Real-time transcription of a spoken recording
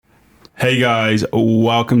Hey guys,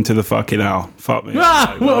 welcome to the fucking hell. Fuck me.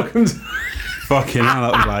 Welcome to... Fucking hell,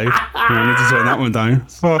 that was loud. I need to turn that one down.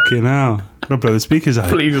 Fucking hell. I'm gonna blow the speakers out.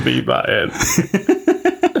 Please leave that in.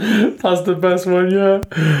 That's the best one, yeah.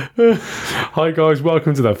 Hi guys,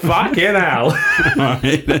 welcome to the fucking hell.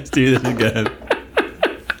 Alright, let's do this again.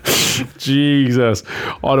 Jesus.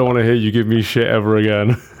 I don't want to hear you give me shit ever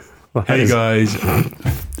again. Hey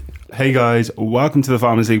guys, welcome to the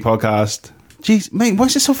Farmers League podcast. Jeez, mate, why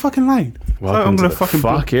is it so fucking loud? Welcome to the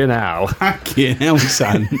fucking hell. Fucking hell,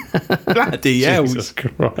 son. Bloody hell. Jesus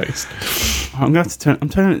Christ. I'm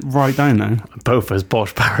turning it right down now. Both as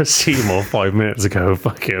Bosch Paracetamol 5 minutes ago.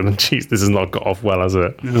 Fucking, jeez, this has not got off well, has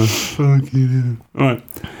it? Oh, fucking hell. Alright.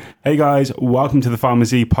 Hey guys, welcome to the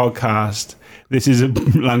Farmers League podcast. This is a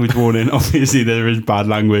language warning. Obviously, there is bad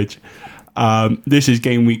language. This is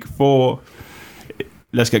game week 4.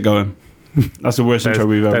 Let's get going. That's the worst intro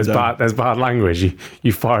we've ever done. There's bad language.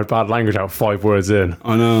 You fired bad language out 5 words in.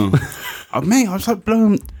 I know. Mate, I was like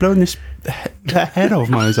blowing the head off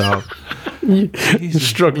myself. You're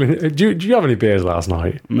struggling. Do you have any beers last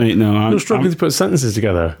night? Mate, no. I'm struggling to put sentences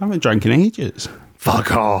together. I haven't drank in ages.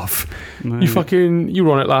 Fuck off. Mate. You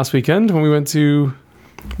were on it last weekend when we went to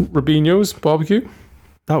Rubino's barbecue.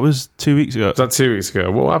 That was 2 weeks ago. Was that 2 weeks ago?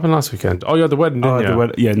 What happened last weekend? Oh, you had the wedding, didn't you? The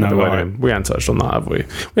wedding. Yeah, no, the wedding. We hadn't touched on that, have we? We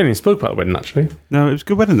hadn't even spoke about the wedding, actually. No, it was a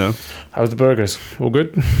good wedding, though. How's the burgers? All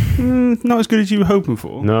good? Not as good as you were hoping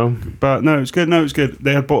for. No. But no, it was good.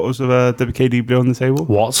 They had bottles of WKD Blue on the table.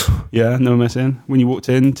 What? Yeah, no messing. When you walked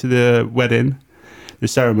into the wedding, the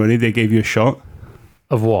ceremony, they gave you a shot.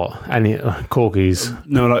 Of what? Any corgis?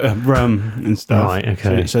 No, like rum and stuff. Right,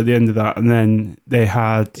 okay. So at the end of that, and then they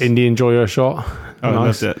had Indian Joyo shot. Oh,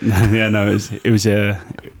 Nice. I loved it. Yeah, no, it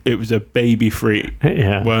was a baby free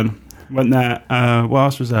Yeah. one. Went there. What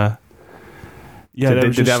else was there? Yeah,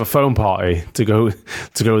 Did they have a phone party to go with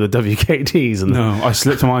the WKDs? And no, I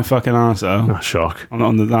slipped on my fucking arse though. oh, shock.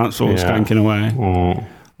 On the dance floor, Yeah. skanking away. Oh,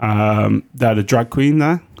 They had a drag queen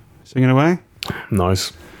there singing away.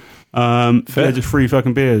 nice. They had just free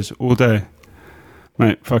fucking beers all day,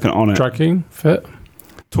 mate. Fucking on it. Drag king fit.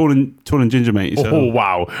 Tall and ginger, mate. So, Oh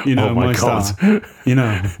wow! you know oh my god! star. You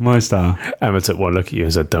know my star. Emma took one look at you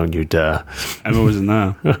and said, "Don't you dare!" Emma wasn't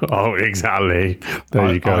there. Oh, exactly.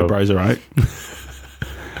 There you go. Eyebrows are right.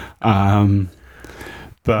 But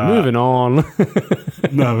Moving on.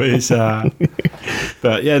 no, it's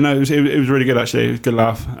but yeah, no, it was really good actually. It was a good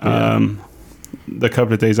laugh. The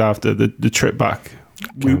couple of days after the trip back,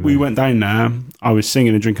 we went down there. I was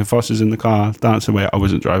singing and drinking Foster's in the car, dancing away. I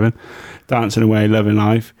wasn't driving, dancing away, loving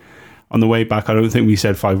life. On the way back, I don't think we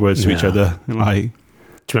said 5 words to each other. Like,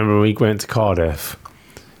 Do you remember when we went to Cardiff?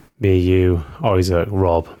 Me, you, Isaac,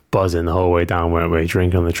 Rob, buzzing the whole way down, weren't we?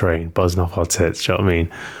 Drinking on the train, buzzing off our tits. Do you know what I mean?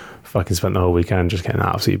 Fucking spent the whole weekend just getting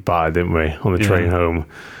absolutely bad, didn't we? On the train home.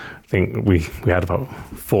 I think we had about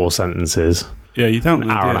 4 sentences. yeah, you don't. An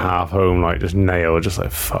hour and a half home, like just nailed, just like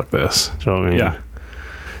fuck this. Do you know what I mean? Yeah.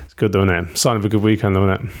 It's good though, isn't it? Sign of a good weekend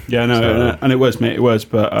though, isn't it? Yeah, no, So- and it was, mate. It was,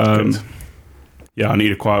 but Good. yeah, I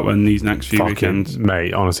need a quiet one these next few weekends.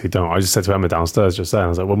 Mate, honestly, don't. I just said to Emma downstairs just then, I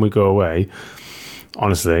was like, when we go away,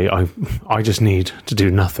 honestly, I just need to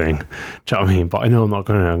do nothing. Do you know what I mean? But I know I'm not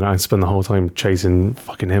going to. I'm going to spend the whole time chasing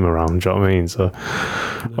fucking him around. Do you know what I mean? So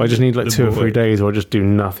I just need like 2 or 3 days where I just do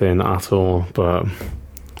nothing at all. But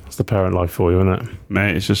it's the parent life for you, isn't it?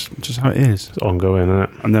 Mate, it's just how it is. It's ongoing, isn't it?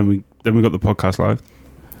 And then we got the podcast live.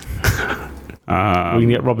 We can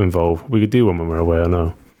get Rob involved. We could do one when we're away, I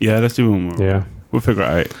know. Yeah, let's do one more. Yeah. We'll figure it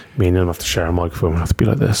out. Me and him have to share a microphone. We'll have to be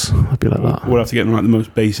like this. I'll be like that. We'll have to get like the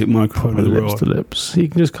most basic microphone in the lips world. to lips. You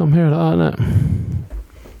can just come here like that, innit?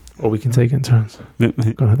 Or we can take it in turns. Go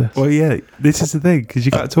like this. Well, yeah, this is the thing, because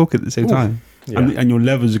you got to talk at the same time. Yeah. And your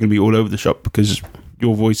levels are going to be all over the shop because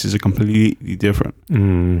your voices are completely different.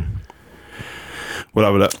 We'll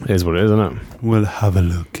have a look. It is what it is, isn't it? We'll have a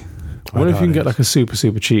look. I wonder if you can get like a super,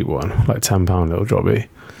 super cheap one, like £10 little jobby.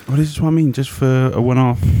 Well, this is what I mean, just for a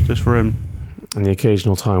one-off, just for him. And the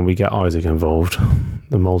occasional time we get Isaac involved,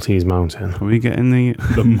 the Maltese Mountain. Are we getting the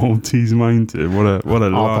Maltese Mountain? What a Our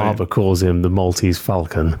lie. barber calls him the Maltese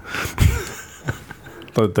Falcon. I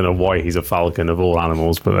don't know why he's a falcon of all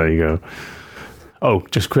animals, but there you go. Oh,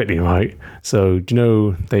 just quickly, right? So, do you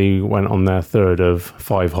know they went on their 3rd of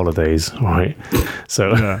 5 holidays, right?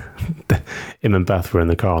 So, him and Beth were in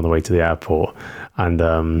the car on the way to the airport, and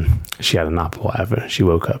she had a nap or whatever. She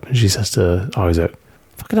woke up and she says to Isaac,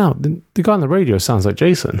 "Fucking hell, the guy on the radio sounds like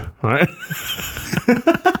Jason," right?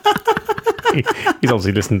 He's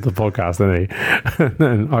obviously listened to the podcast, isn't he? And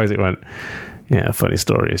then Isaac went, "Yeah, funny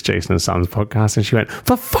story. It's Jason and Sam's podcast." And she went,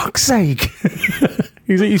 "For fuck's sake!"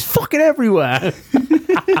 He's like, "He's fucking everywhere."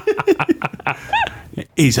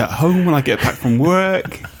 He's at home when I get back from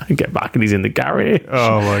work. I get back and he's in the garage.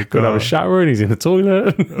 Oh my Go to have a god! shower and he's in the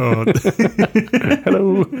toilet. Oh,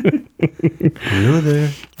 Hello. hello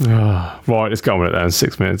there. Right, let's go on with it then.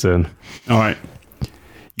 6 minutes in. All right.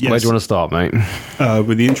 Yes. Where do you want to start, mate?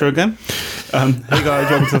 With the intro again. Hey guys,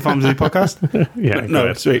 welcome to the Pharmacy Podcast. Yeah, No,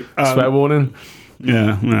 good. sweet. Swear warning.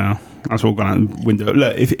 Yeah, no, that's all gone out the window.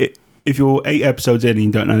 Look, if you're 8 episodes in and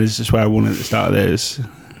you don't know this is a swear warning at the start of this,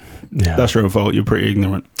 Yeah. that's your fault. You're pretty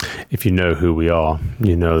ignorant. If you know who we are,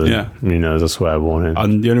 you know that. Yeah. You know there's a swear warning.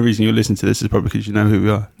 And the only reason you listen to this is probably because you know who we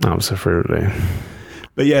are. Absolutely.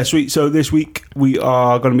 But yeah, sweet. So this week we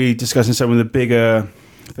are going to be discussing some of the bigger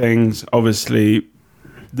things. Obviously,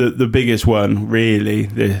 the biggest one, really,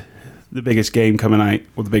 the biggest game coming out,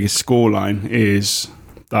 or the biggest scoreline is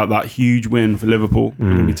that huge win for Liverpool. We're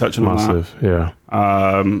going to be touching on that. Massive, yeah.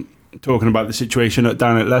 Talking about the situation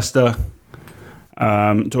down at Leicester.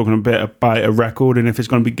 Talking a bit about a record and if it's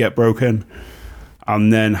going to get broken.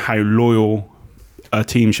 And then how loyal a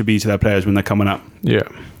team should be to their players when they're coming up. Yeah.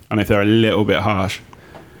 And if they're a little bit harsh.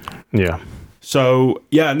 Yeah. So,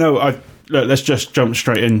 yeah, no, look, let's just jump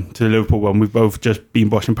straight into the Liverpool one. We've both just been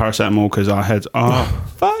watching paracetamol because our heads are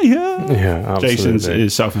fire. Yeah, absolutely. Jason's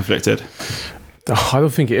is self-inflicted. I don't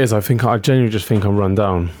think it is. I genuinely just think I'm run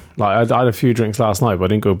down. Like, I had a few drinks last night, but I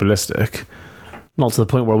didn't go ballistic. Not to the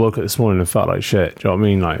point where I woke up this morning and felt like shit. Do you know what I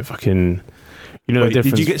mean? Like, fucking, you know, Wait, the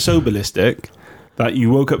difference. did you get so ballistic that you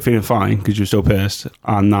woke up feeling fine because you were still pissed,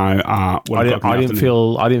 and now I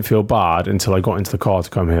didn't feel bad until I got into the car to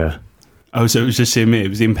come here. Oh, so it was just seeing me. It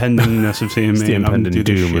was the impendingness of seeing me. It's the and having to impending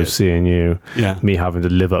do this doom of shit. seeing you. Yeah. Me having to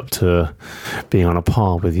live up to being on a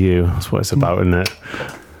par with you. That's what it's about, isn't it?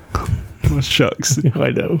 Well, shucks.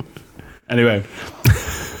 I know. Anyway,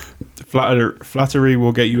 flattery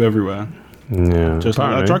will get you everywhere. Yeah. Just like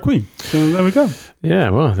that apparently. drag queen. So there we go. Yeah,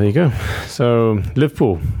 well, there you go. So,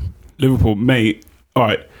 Liverpool. Mate. All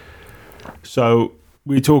right. So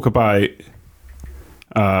we talk about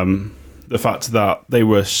the fact that they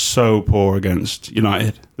were so poor against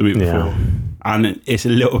United the week before. Yeah. And it's a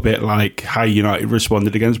little bit like how United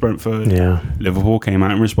responded against Brentford. Yeah. Liverpool came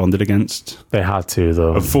out and responded against. They had to,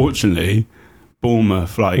 though. Unfortunately,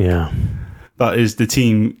 Bournemouth, Yeah. that is the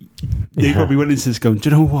team. They Yeah. probably went into this going, do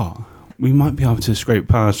you know what? We might be able to scrape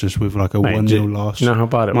past just with like a Mate, 1-0 loss. Do you know how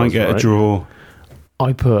bad it Might was? get right? a draw.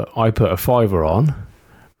 I put a fiver on,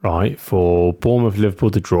 right, for Bournemouth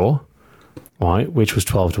Liverpool to draw, right, which was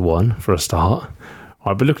 12-1 for a start.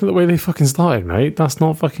 Right, but looking at the way they fucking started, mate, that's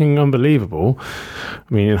not fucking unbelievable.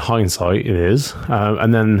 I mean, in hindsight, it is.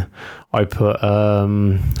 And then I put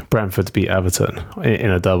Brentford to beat Everton in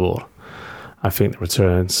a double. I think the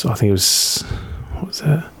returns, I think it was, what was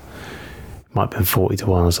it? Might have been 40-1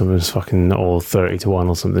 or something, it's fucking, or 30-1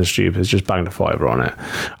 or something stupid. It's just banged a fiver on it.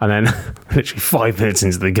 And then literally 5 minutes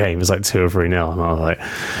into the game, it's like 2 or 3-0. And I was like,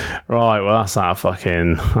 right, well, that's out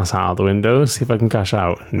of the window. See if I can cash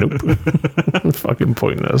out. Nope. It's fucking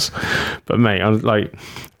pointless. But mate, I was like,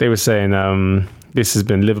 they were saying this has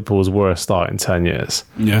been Liverpool's worst start in 10 years.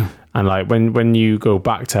 Yeah. And like when you go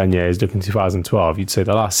back 10 years, looking 2012, you'd say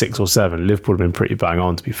the last 6 or 7, Liverpool have been pretty bang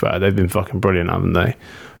on, to be fair. They've been fucking brilliant, haven't they?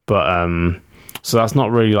 But so that's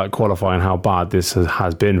not really like qualifying how bad this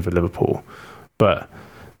has been for Liverpool. But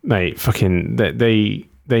mate, fucking they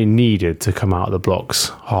needed to come out of the blocks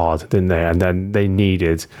hard, didn't they? And then they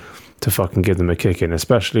needed to fucking give them a kick in,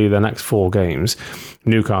 especially the next 4 games.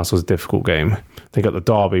 Newcastle's a difficult game. They got the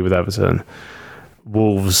derby with Everton.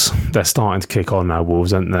 Wolves, they're starting to kick on now,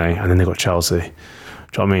 Wolves, aren't they? And then they got Chelsea. Do you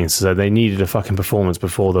know what I mean? So they needed a fucking performance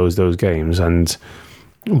before those games, and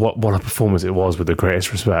what a performance it was, with the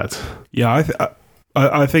greatest respect. Yeah,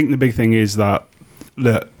 I think the big thing is that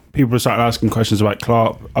people are starting asking questions about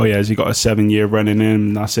Klopp. Oh yeah, has he got a 7-year run in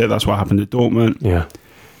him? That's it. That's what happened at Dortmund. Yeah.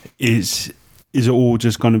 Is it all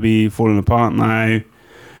just going to be falling apart now? And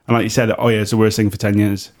like you said, oh yeah, it's the worst thing for 10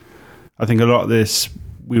 years. I think a lot of this,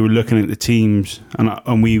 we were looking at the teams,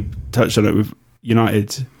 and we touched on it with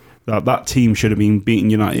United, that team should have been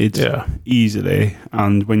beating United easily.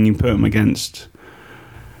 And when you put them against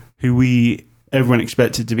who everyone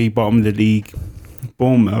expected to be bottom of the league,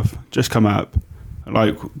 Bournemouth, just come up,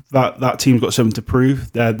 like that team's got something to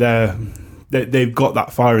prove. They've got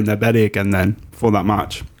that fire in their belly again then for that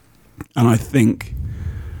match. And I think,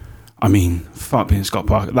 I mean, fuck being Scott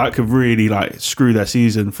Parker, that could really like screw their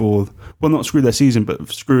season not screw their season, but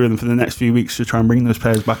screw them for the next few weeks to try and bring those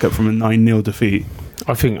players back up from a 9-0 defeat.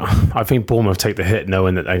 I think Bournemouth take the hit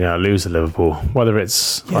knowing that they're going to lose to Liverpool. Whether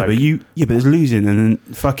it's but there's losing and then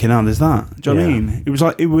fucking hell, there's that. Do you know what I mean?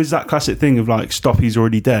 It was that classic thing of like, stop, he's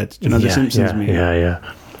already dead. Do you know the Simpsons meme?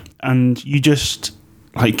 Yeah. And you just,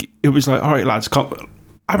 Like, it was like, all right, lads, how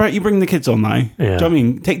about you bring the kids on now? Yeah. Do you know what I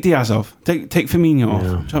mean? Take Diaz off. Take Firmino off. Do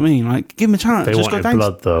you know what I mean? Like, give him a chance. They just wanted go down,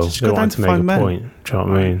 blood, though. Just They go down wanted to to make five a men. point. Do you know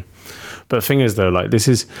what I mean? But the thing is, though, like, this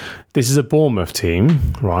is a Bournemouth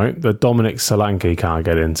team, right, that Dominic Solanke can't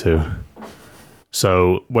get into.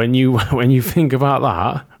 So when you think about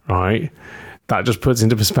that, right, that just puts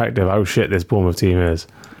into perspective how shit this Bournemouth team is.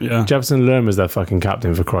 Yeah. Jefferson Lerma's their fucking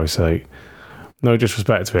captain, for Christ's sake. No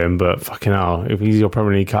disrespect to him, but fucking hell, if he's your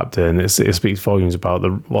Premier League captain, it speaks volumes about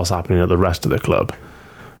what's happening at the rest of the club.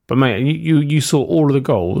 But mate, you saw all of the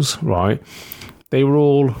goals, right? They were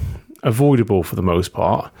all avoidable for the most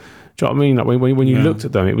part. Do you know what I mean? Like when you looked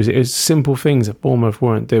at them, it was simple things that Bournemouth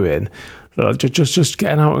weren't doing. Like just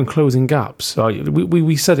getting out and closing gaps. Like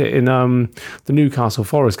we said it in the Newcastle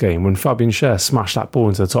Forest game when Fabian Schär smashed that ball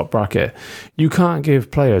into the top bracket. You can't give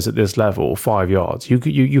players at this level 5 yards.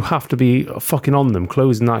 You have to be fucking on them,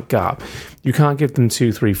 closing that gap. You can't give them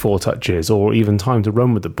 2, 3, 4 touches or even time to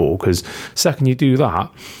run with the ball, because second you do that,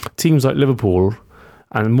 teams like Liverpool,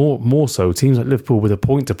 and more so teams like Liverpool with a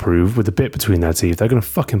point to prove, with a bit between their teeth, they're going to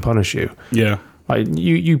fucking punish you. Yeah. Like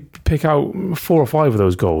you pick out 4 or 5 of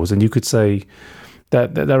those goals, and you could say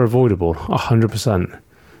that they're avoidable 100%. Do you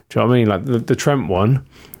know what I mean? Like the Trent one,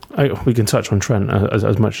 we can touch on Trent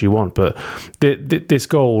as much as you want, but this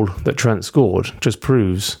goal that Trent scored just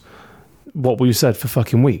proves what we've said for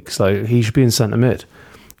fucking weeks. Like, he should be in centre mid.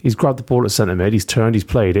 He's grabbed the ball at centre mid, he's turned, he's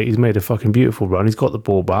played it, he's made a fucking beautiful run, he's got the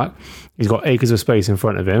ball back, he's got acres of space in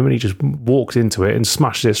front of him, and he just walks into it and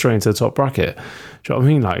smashes it straight into the top bracket. Do you know what I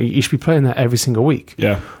mean? Like, he should be playing that every single week.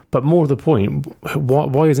 Yeah. But more to the point,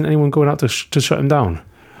 why isn't anyone going out to shut him down?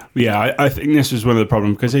 Yeah, I think this was one of the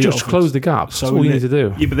problems, because they Just close the gap. That's all you need to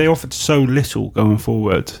do. Yeah, but they offered so little going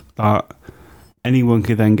forward that anyone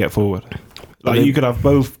could then get forward. Like, you could have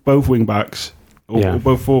both wing backs or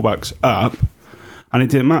both full backs up, and it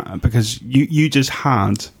didn't matter, because you just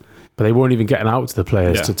had. But they weren't even getting out to the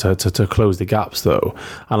players to close the gaps, though.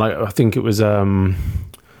 And like, I think it was who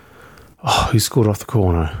scored off the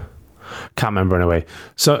corner? Can't remember anyway.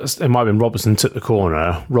 So it might have been Robertson took the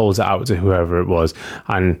corner, rolls it out to whoever it was,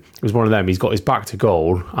 and it was one of them. He's got his back to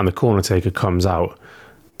goal, and the corner taker comes out.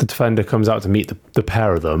 The defender comes out to meet the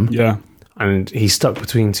pair of them. Yeah. And he's stuck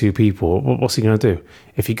between 2 people. What's he going to do?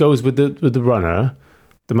 If he goes with the runner,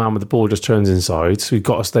 the man with the ball just turns inside, so you've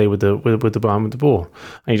got to stay with the man with the ball.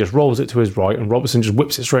 And he just rolls it to his right, and Robertson just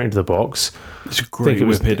whips it straight into the box. It's a great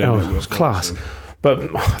whip hit. It was class.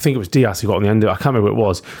 But I think it was Diaz who got on the end of it. I can't remember what it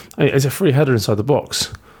was. It's a free header inside the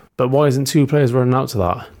box. But why isn't 2 players running out to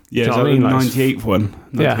that? Yeah, it's like the 98th one,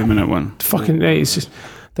 90-minute one. Fucking, it's just...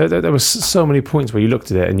 There was so many points where you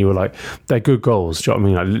looked at it and you were like, they're good goals. Do you know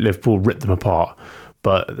what I mean? Like, Liverpool ripped them apart.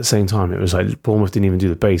 But at the same time, it was like Bournemouth didn't even do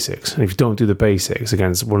the basics. And if you don't do the basics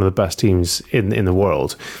against one of the best teams in the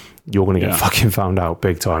world, you're going to get fucking found out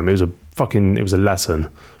big time. It was a lesson,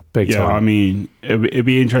 big time. Yeah, I mean, it'd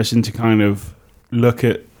be interesting to kind of look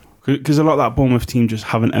at, because a lot of that Bournemouth team just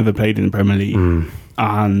haven't ever played in the Premier League.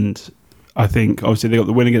 And I think obviously they got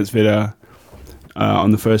the win against Villa on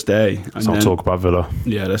the first day. Let's not talk about Villa.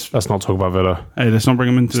 Yeah, let's not talk about Villa. Hey, let's not bring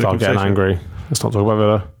them into Start the getting angry. Let's not talk about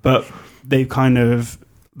Villa. But they've kind of,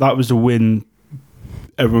 that was the win.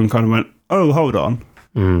 Everyone kind of went, oh, hold on,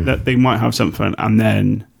 that they might have something, and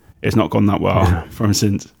then it's not gone that well from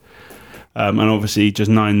since. And obviously,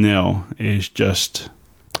 just 9-0 is just,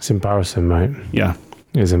 it's embarrassing, mate. Yeah,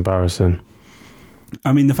 it's embarrassing.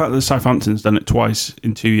 I mean, the fact that Southampton's done it twice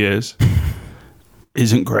in 2 years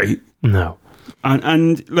isn't great. No.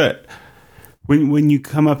 And look, when you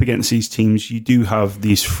come up against these teams, you do have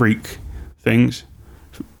these freak things.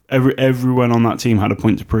 Everyone on that team had a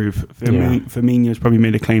point to prove. Firmino's probably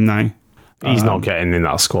made a claim now. He's not getting in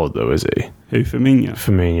that squad, though, is he? Who, Firmino?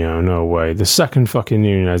 Firmino, no way. The second fucking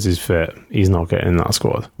Nunez is fit, he's not getting in that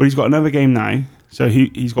squad. Well, he's got another game now. So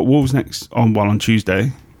he's got Wolves on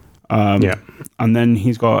Tuesday. And then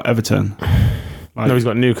he's got Everton. No, he's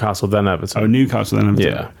got Newcastle, then Everton. Oh, Newcastle, then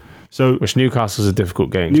Everton. Yeah. So, which Newcastle's a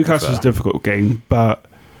difficult game. Newcastle's a difficult game, but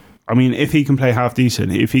I mean, if he can play half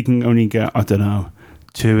decent, if he can only get, I don't know,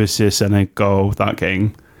 2 assists and a goal that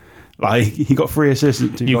game, like he got 3 assists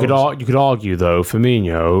and 2 goals. You could argue though,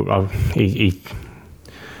 Firmino, he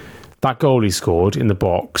that goal he scored in the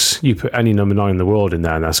box, you put any number 9 in the world in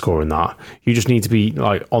there and they're scoring that. You just need to be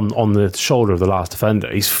like on the shoulder of the last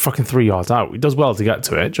defender. He's fucking 3 yards out. He does well to get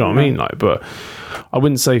to it. Do you know what I mean? Like, but I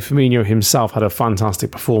wouldn't say Firmino himself had a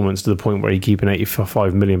fantastic performance to the point where he keep an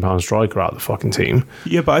 £85 million striker out of the fucking team.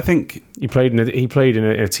 Yeah, but I think he played in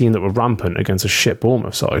a team that were rampant against a shit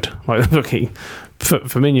Bournemouth side. Like, look,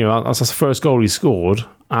 Firmino, that's the first goal he scored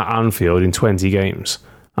at Anfield in 20 games.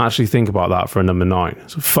 Actually, think about that for a number 9.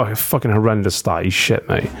 It's a fucking horrendous stat. He's shit,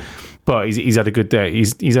 mate. But he's had a good day.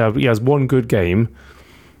 He has one good game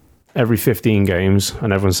every 15 games,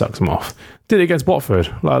 and everyone sucks him off. Did it against Watford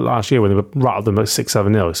last year when they rattled them at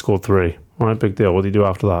 6-7-0. He scored 3. All right, big deal. What did he do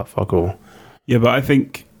after that? Fuck all. Yeah, but I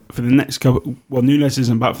think for the next couple... Well, Nunes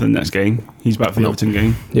isn't back for the next game. He's back for the Everton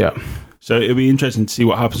game. Yeah. So it'll be interesting to see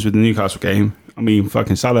what happens with the Newcastle game. I mean,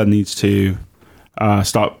 fucking Salah needs to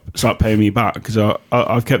start paying me back, because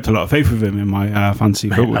I've kept a lot of faith with him in my fantasy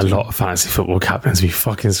football team. A lot of fantasy football captains be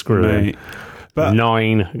fucking screwing. But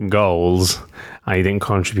 9 goals, and he didn't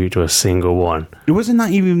contribute to a single one. It wasn't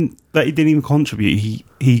that he didn't even contribute.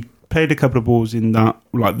 He played a couple of balls in that,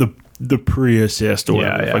 like the pre-assist or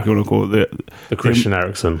whatever, if you want to call it, the Christian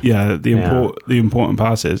Eriksen. Yeah, the important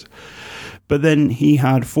passes. But then he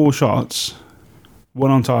had 4 shots, 1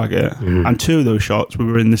 on target, and 2 of those shots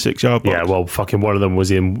were in the 6-yard box. Yeah, well, fucking one of them was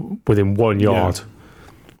within 1 yard.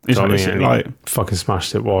 Yeah. It's fucking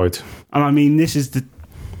smashed it wide. And I mean, this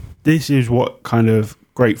is what kind of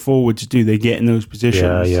great forwards do. They get in those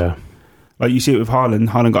positions. Yeah. Like you see it with Haaland.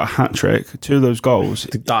 Haaland got a hat-trick. 2 of those goals.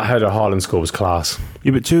 That header Haaland score was class.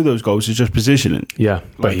 Yeah, but 2 of those goals is just positioning. Yeah,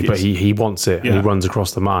 but he wants it. Yeah. And he runs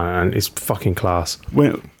across the man, and it's fucking class.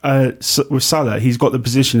 With Salah, he's got the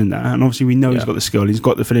position in there, and obviously we know he's got the skill. He's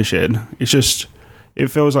got the finishing. It's just, it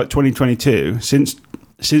feels like 2022, since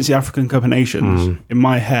the African Cup of Nations, in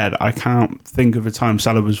my head, I can't think of a time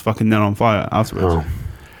Salah was fucking then on fire afterwards. Oh.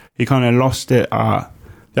 He kind of lost it at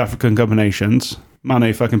the African Cup of Nations.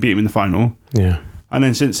 Mane fucking beat him in the final. Yeah. And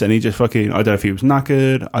then since then, he just fucking... I don't know if he was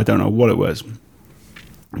knackered. I don't know what it was.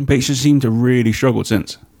 But he's just seemed to really struggle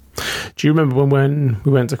since. Do you remember when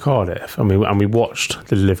we went to Cardiff and we watched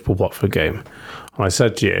the Liverpool-Watford game? And I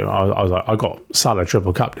said to you, I was like, I got Salah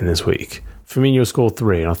triple captain this week. Firmino scored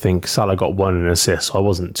 3, and I think Salah got 1 in an assist, so I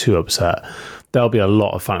wasn't too upset. There'll be a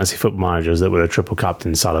lot of fantasy football managers that would have triple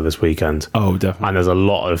captain Salah this weekend. Oh, definitely. And there's a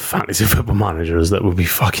lot of fantasy football managers that would be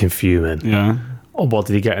fucking fuming. Yeah. Oh, what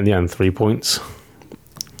did he get in the end? 3 points?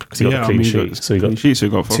 Because he got the clean sheet. So he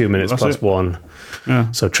got 2 minutes plus 1.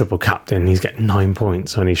 Yeah. So triple captain, he's getting 9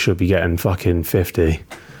 points, and he should be getting fucking 50. Do you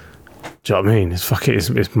know what I mean?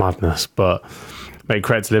 It's madness. But mate,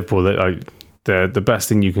 credit to Liverpool that the best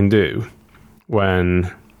thing you can do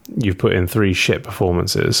when you've put in 3 shit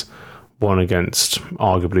performances, one against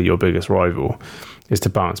arguably your biggest rival, is to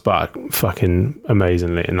bounce back fucking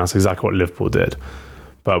amazingly, and that's exactly what Liverpool did.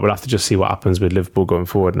 But we'll have to just see what happens with Liverpool going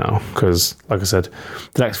forward now, because, like I said,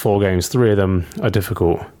 the next 4 games, 3 of them are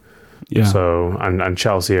difficult. Yeah. So and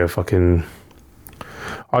Chelsea are fucking.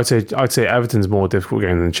 I'd say Everton's more difficult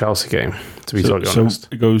game than the Chelsea game, to be totally honest. So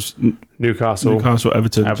it goes Newcastle,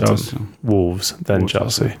 Everton, Chelsea. Wolves, then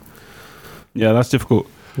Chelsea. Yeah, that's difficult.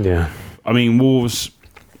 Yeah. I mean, Wolves,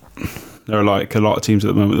 they're like a lot of teams at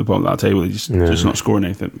the moment at the bottom of that table. They're just not scoring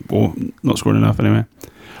anything, or not scoring enough anyway.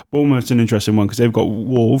 Bournemouth's an interesting one because they've got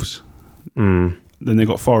Wolves, then they've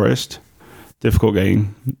got Forest, difficult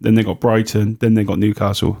game, then they got Brighton, then they got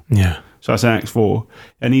Newcastle. Yeah. So that's an X4.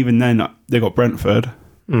 And even then, they got Brentford.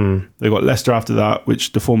 They got Leicester after that,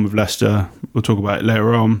 which the form of Leicester, we'll talk about it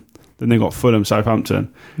later on. Then they got Fulham,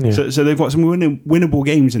 Southampton. Yeah. So they've got some winnable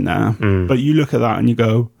games in there. But you look at that and you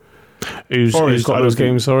go... Who's got those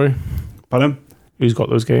games, sorry? Pardon? Who's got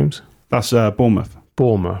those games? That's Bournemouth.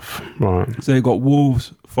 Bournemouth, right. So they've got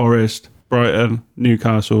Wolves, Forest, Brighton,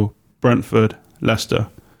 Newcastle, Brentford, Leicester.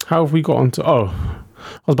 How have we got onto... Oh,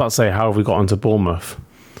 I was about to say, how have we got onto Bournemouth?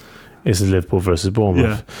 It's Liverpool versus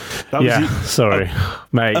Bournemouth. Sorry,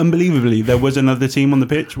 mate. Unbelievably, there was another team on the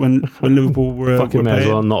pitch when Liverpool were fucking may as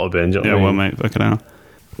well not have been. Well, mate, fucking hell.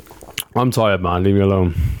 I'm tired, man. Leave me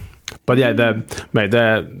alone. But yeah,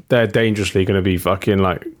 they're dangerously going to be fucking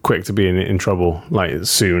like quick to be in trouble like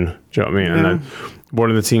soon. Do you know what I mean? Yeah. And then one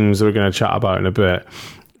of the teams that we're going to chat about in a bit,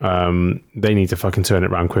 they need to fucking turn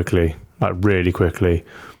it around quickly, like really quickly.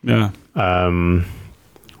 Yeah.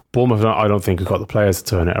 Bournemouth, I don't think have got the players to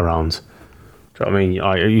turn it around. Do you know what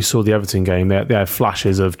I mean? You saw the Everton game; they had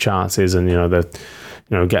flashes of chances, and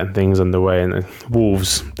they're getting things underway. And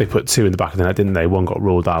Wolves, they put 2 in the back of the net, didn't they? 1 got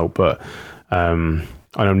ruled out, but I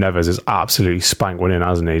know Neves has absolutely spanked one in,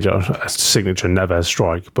 hasn't he? A signature Neves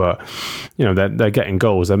strike, but they're getting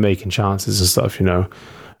goals, they're making chances and stuff.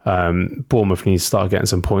 Bournemouth needs to start getting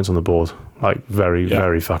some points on the board, like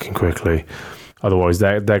very fucking quickly. Otherwise,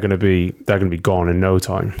 they're going to be gone in no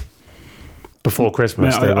time. Before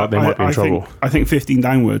Christmas, they might be in trouble. I think 15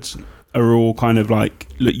 downwards are all kind of like,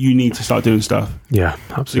 look, you need to start doing stuff. Yeah,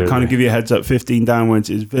 absolutely. To kind of give you a heads up, 15 downwards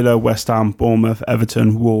is Villa, West Ham, Bournemouth,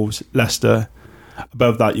 Everton, Wolves, Leicester.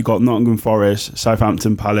 Above that, you've got Nottingham Forest,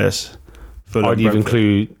 Southampton, Palace, Fulham, I'd even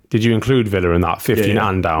include Did you include Villa in that 15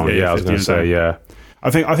 and down? Yeah, I was going to say, yeah.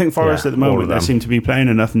 I think Forest at the moment, they seem to be playing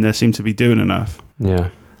enough and they seem to be doing enough. Yeah.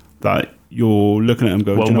 That you're looking at them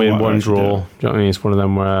going, one win, one draw. Do you know what I mean? It's one of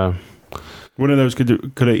them where... One of those could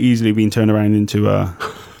have easily been turned around into a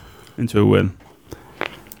win.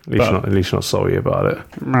 At least not sorry about it.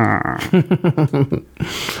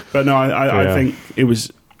 But no, I think it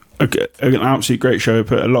was an absolute great show. It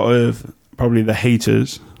put a lot of probably the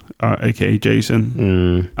haters, aka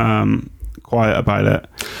Jason, quiet about it.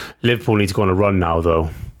 Liverpool need to go on a run now, though.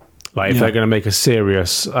 Like if they're going to make a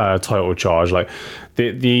serious title charge, like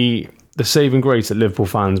the saving grace that Liverpool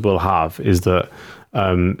fans will have is that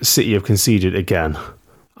City have conceded again.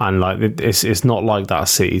 And like it's not like that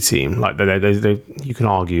City team. Like they you can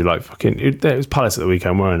argue like fucking it was Palace at the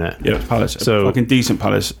weekend, weren't it? Yeah, it was Palace. So fucking decent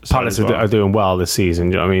Palace. Palace are doing well this season.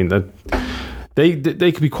 You know what I mean? They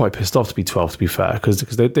could be quite pissed off to be 12th, to be fair, because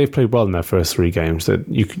they've played well in their first 3 games. That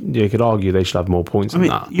you could argue they should have more points than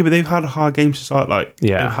that. Yeah, but they've had hard games to start.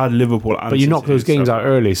 They've had Liverpool. But you knock those games out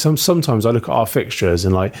early. Sometimes I look at our fixtures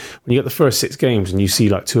and like when you get the first 6 games and you see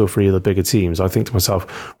like 2 or 3 of the bigger teams, I think to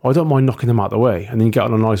myself, I don't mind knocking them out of the way, and then you get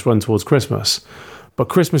on a nice run towards Christmas. But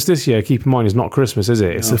Christmas this year, keep in mind, is not Christmas, is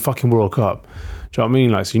it? It's the fucking World Cup. Do you know what I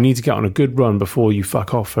mean? Like, so you need to get on a good run before you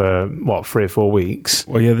fuck off for 3 or 4 weeks.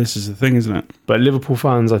 Well, yeah, this is the thing, isn't it? But Liverpool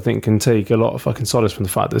fans, I think, can take a lot of fucking solace from the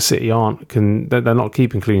fact that City they're not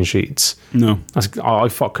keeping clean sheets. No, I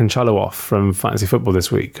fucked Cancelo off from fantasy football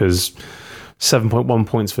this week because 7.1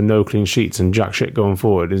 points for no clean sheets and jack shit going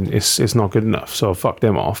forward. It's not good enough. So I fucked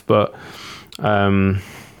him off. But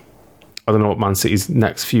I don't know what Man City's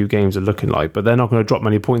next few games are looking like, but they're not going to drop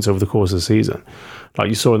many points over the course of the season. Like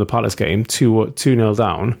you saw in the Palace game, 2-0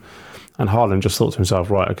 down, and Haaland just thought to himself,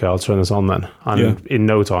 right, okay, I'll turn this on then. And in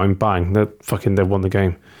no time, bang, they've won the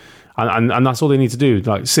game. And that's all they need to do.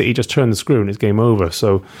 Like City just turn the screw and it's game over.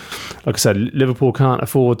 So, like I said, Liverpool can't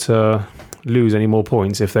afford to lose any more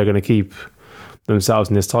points if they're going to keep themselves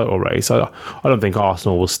in this title race. I don't think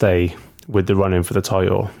Arsenal will stay with the run-in for the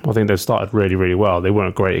title. I think they've started really, really well. They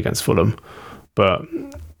weren't great against Fulham, but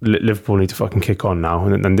Liverpool need to fucking kick on now.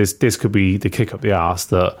 And this could be the kick up the arse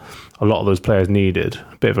that a lot of those players needed.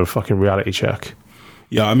 A bit of a fucking reality check.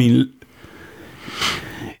 Yeah, I mean,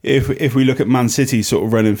 if we look at Man City sort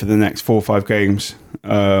of running for the next 4 or 5 games,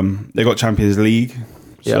 they got Champions League,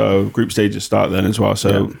 so group stages start then as well.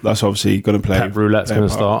 So that's obviously going to play. Pep Roulette's going to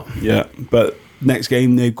start. Yeah, but next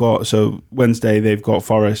game they've got, so Wednesday they've got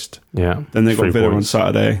Forest. Yeah. Then they've got Villa on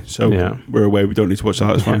Saturday. So we're away. We don't need to watch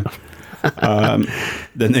that. It's fine.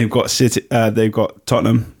 Then they've got City. They've got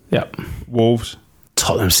Tottenham. Yep. Wolves.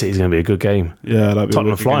 Tottenham City's going to be a good game. Yeah,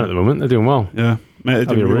 Tottenham are flying at the moment. They're doing well. Yeah, mate,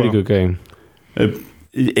 that'll be a really good game.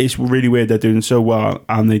 It's really weird. They're doing so well,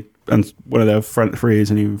 and one of their front three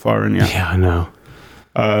isn't even firing yet. Yeah, I know.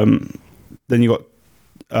 Then you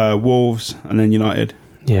got Wolves, and then United.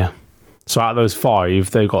 Yeah. So out of those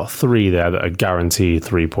 5, they've got 3 there that are guaranteed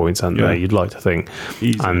 3 points, aren't they? You'd like to think.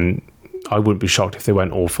 Easy. And I wouldn't be shocked if they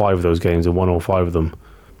went all 5 of those games and won all 5 of them.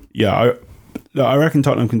 Yeah, I reckon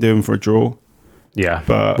Tottenham can do them for a draw. Yeah,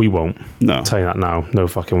 but we won't. No. I'll tell you that now. No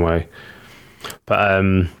fucking way. But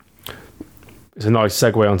it's a nice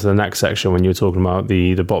segue onto the next section when you were talking about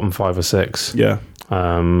the bottom 5 or 6. Yeah.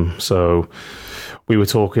 So we were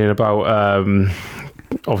talking about...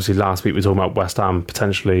 obviously, last week we were talking about West Ham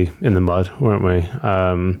potentially in the mud, weren't we?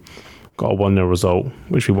 Got a 1-0 result,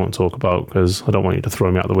 which we won't talk about because I don't want you to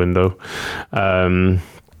throw me out the window. And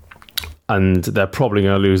they're probably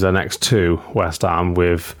going to lose their next 2, West Ham,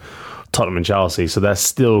 with Tottenham and Chelsea. So they're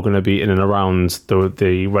still going to be in and around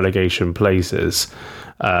the relegation places.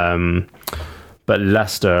 But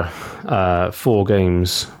Leicester, 4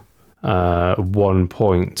 games, 1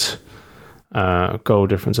 point. Goal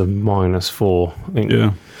difference of -4. I think.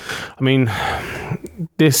 Yeah. I mean,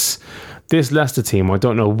 this Leicester team, I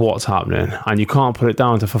don't know what's happening, and you can't put it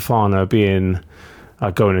down to Fofana being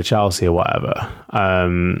going to Chelsea or whatever.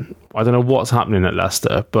 I don't know what's happening at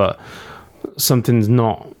Leicester, but something's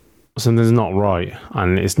not right,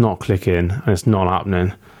 and it's not clicking, and it's not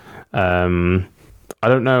happening. I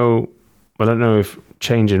don't know if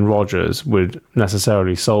changing Rodgers would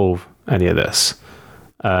necessarily solve any of this.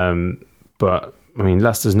 But, I mean,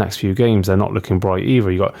 Leicester's next few games, they're not looking bright either.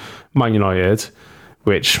 You got Man United,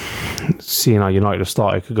 which, seeing how United have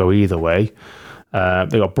started, could go either way.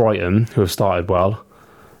 They got Brighton, who have started well.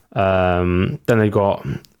 Then they got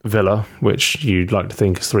Villa, which you'd like to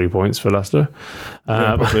think is 3 points for Leicester.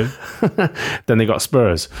 Then they got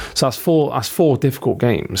Spurs. So that's 4 difficult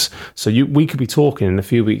games. So we could be talking in a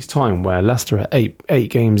few weeks' time where Leicester are eight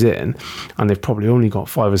games in, and they've probably only got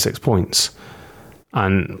 5 or 6 points.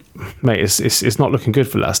 And mate, it's not looking good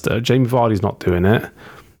for Leicester. Jamie Vardy's not doing it.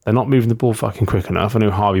 They're not moving the ball fucking quick enough. I know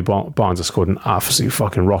Harvey Barnes has scored an absolute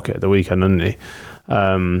fucking rocket at the weekend, hasn't he?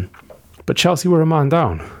 But Chelsea were a man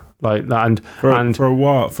down like that, and for a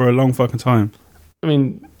while, for a long fucking time. I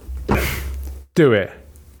mean, do it,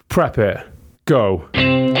 prep it, go.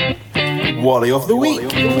 Wally of the week.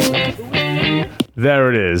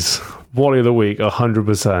 There it is. Wally of the week,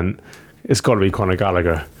 100%. It's got to be Conor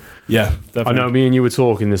Gallagher. Yeah, definitely. I know me and you were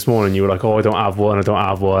talking this morning. You were like, "Oh, I don't have one.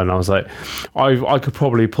 I was like, I could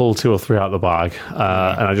probably pull 2 or 3 out of the bag."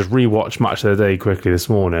 And I just rewatched Match of the Day quickly this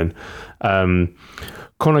morning.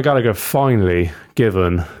 Conor Gallagher finally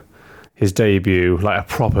given his debut, like a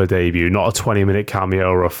proper debut, not a 20-minute cameo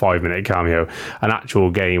or a 5-minute cameo, an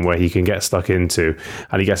actual game where he can get stuck into,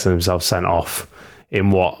 and he gets himself sent off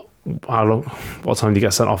in how long? What time did he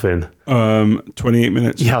get sent off in? 28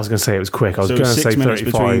 minutes. Yeah, I was going to say it was quick. I was going to say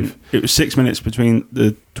 35. It was 6 minutes between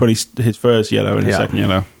his first yellow and his second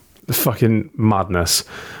yellow. Fucking madness.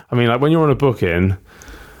 I mean, like when you're on a booking,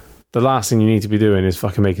 the last thing you need to be doing is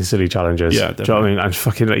fucking making silly challenges. Yeah, definitely. Do you know what I mean? And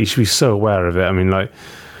fucking, like, you should be so aware of it. I mean, like,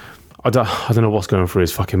 I don't know what's going through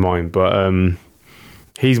his fucking mind, but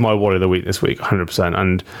he's my Wally of the week this week, 100%.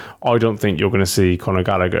 And I don't think you're going to see Conor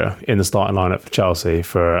Gallagher in the starting lineup for Chelsea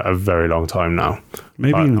for a very long time now.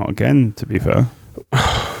 Maybe not again, to be fair.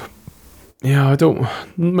 Yeah, I don't.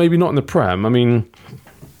 Maybe not in the Prem. I mean,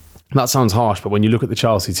 that sounds harsh, but when you look at the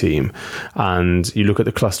Chelsea team and you look at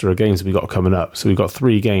the cluster of games that we've got coming up, so we've got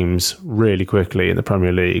 3 games really quickly in the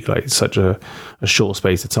Premier League, like such a short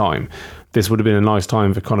space of time. This would have been a nice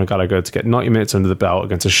time for Conor Gallagher to get 90 minutes under the belt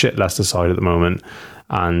against a shit Leicester side at the moment,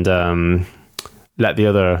 and let the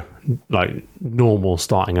other like normal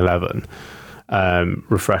starting 11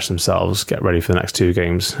 refresh themselves, get ready for the next 2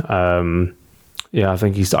 games. I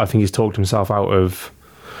think he's talked himself out of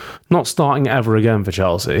not starting ever again for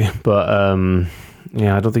Chelsea, but I don't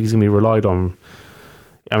think he's going to be relied on.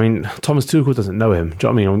 I mean, Thomas Tuchel doesn't know him. Do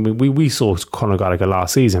you know what I mean? We saw Conor Gallagher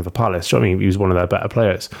last season for Palace. Do you know what I mean? He was one of their better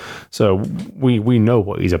players. So we know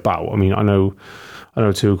what he's about. I mean, I know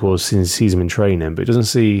Tuchel sees him in training, but he doesn't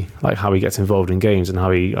see like how he gets involved in games and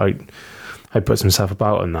how he puts himself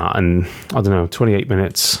about in that. And I don't know, 28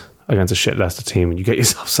 minutes against a shit Leicester team and you get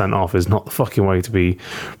yourself sent off is not the fucking way to be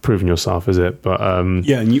proving yourself, is it? But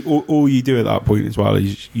yeah, and all you do at that point as well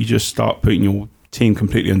is you just start putting your team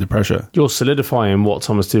completely under pressure. You're solidifying what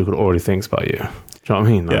Thomas Tuchel already thinks about you. Do you know what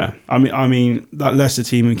I mean? Like, yeah, I mean that Leicester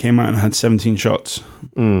team who came out and had 17 shots,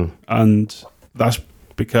 and that's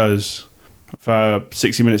because for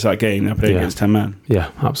 60 minutes of that game they played against 10 men. Yeah,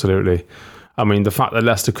 absolutely. I mean, the fact that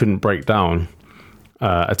Leicester couldn't break down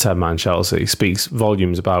a 10-man Chelsea speaks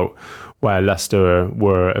volumes about where Leicester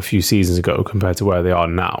were a few seasons ago compared to where they are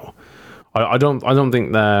now. I don't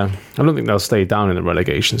think they'll stay down in the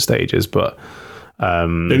relegation stages, but they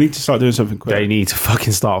need to start doing something quick. They need to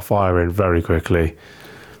fucking start firing very quickly.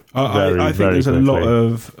 I think there's a lot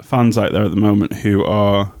of fans out there at the moment who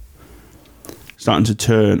are starting to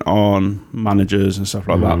turn on managers and stuff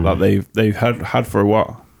like that they've had for a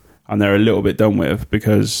while, and they're a little bit done with,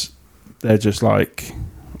 because they're just like,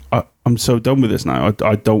 I'm so done with this now.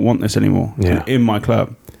 I don't want this anymore in my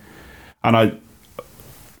club. And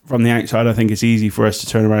from the outside, I think it's easy for us to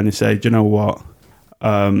turn around and say, do you know what?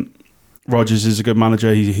 Rodgers is a good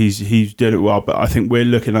manager. He's doing it well, but I think we're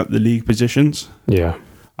looking at the league positions. Yeah.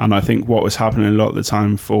 And I think what was happening a lot of the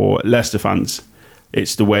time for Leicester fans,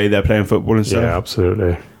 it's the way they're playing football and stuff. Yeah,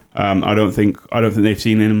 absolutely. I don't think they've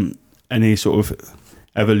seen any sort of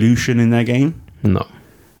evolution in their game. No.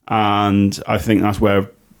 And I think that's where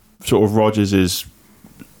sort of Rodgers is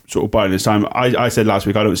sort of biding his time. I said last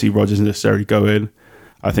week I don't see Rodgers necessarily go in.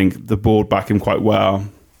 I think the board back him quite well.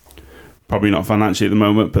 Probably not financially at the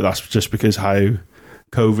moment, but that's just because how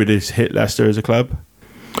COVID has hit Leicester as a club.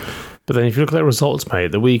 But then if you look at their results,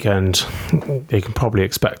 mate, the weekend, they can probably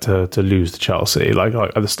expect to lose to Chelsea. Like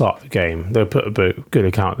at the start of the game, they'll put a good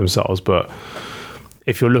account of themselves, but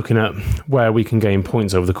if you're looking at where we can gain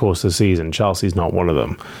points over the course of the season, Chelsea's not one of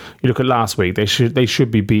them. You look at last week, they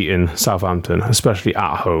should be beating Southampton, especially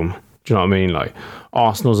at home. Do you know what I mean? Like,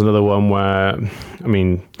 Arsenal's another one where, I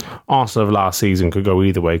mean, Arsenal of last season could go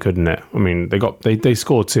either way, couldn't it? I mean, they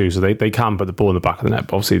scored 2, so they can put the ball in the back of the net,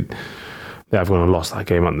 but obviously they have gone and lost that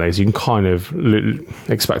game, haven't they? So you can kind of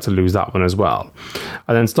expect to lose that one as well.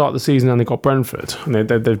 And then start the season and they got Brentford, and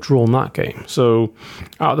they've drawn that game. So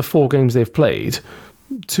out of the 4 games they've played,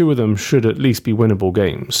 2 of them should at least be winnable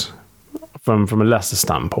games from a Leicester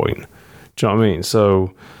standpoint. Do you know what I mean?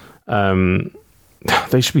 So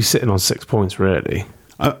they should be sitting on 6 points, really.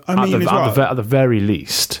 I mean, at the very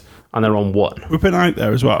least, and they're on 1. We've been out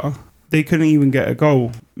there as well. they couldn't even get a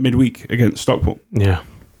goal midweek against Stockport. Yeah.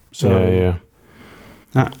 So yeah.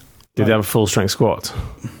 that, Did they have a full strength squad?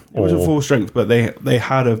 it wasn't full strength, but they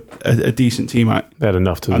had a decent team out. They had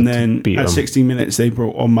enough to, And then to beat at them. 60 minutes, they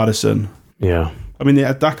brought on Madison. Yeah. I mean, they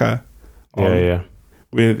had Daka Yeah.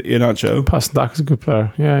 with Iheanacho. Pastor Daka's a good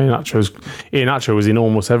player. Yeah, Iheanacho was in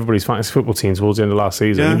almost everybody's fantasy football team towards the end of last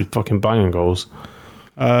season. Yeah. He was fucking banging goals.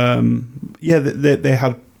 They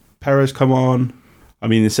had Perez come on. I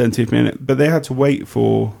mean, the 70th minute, but they had to wait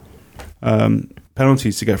for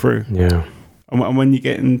penalties to get through. Yeah. And when you're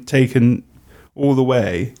getting taken all the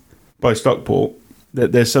way by Stockport,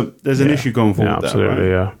 there's an issue going forward. Yeah, absolutely.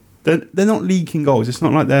 There, right? Yeah. They're not leaking goals. It's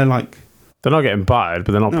not like they're like They're not getting battered,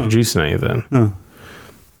 but they're not producing anything. no.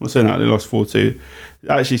 Well, saying that they lost 4-2.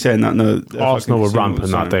 Actually saying that no. Arsenal were rampant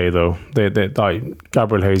that day, though. They like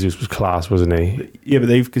Gabriel Jesus was class, wasn't he? Yeah, but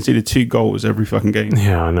they've conceded 2 goals every fucking game.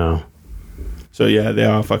 Yeah, I know. So yeah, they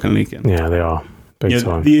are fucking leaking. Yeah, they are big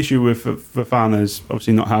time. The issue with Fofana is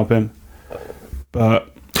obviously not helping.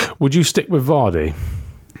 But Would you stick with Vardy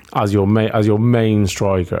as your main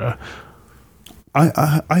striker?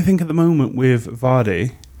 I think at the moment with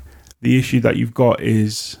Vardy, the issue that you've got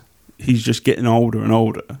is he's just getting older and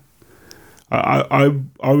older. I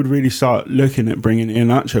would really start looking at bringing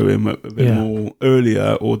Iheanacho in a bit more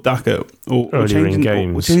earlier, or Daka, or Earlier changing in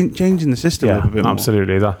games. or changing the system up a bit more.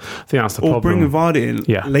 Absolutely. I think that's the Or problem. bringing Vardy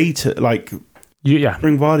in later, like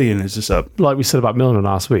bring Vardy in as a sub. Like we said about Milner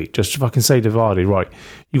last week, just fucking say to Vardy, right,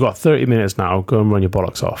 you got 30 minutes now, go and run your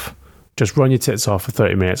bollocks off. Just run your tits off for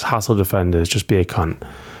 30 minutes, hassle defenders, just be a cunt.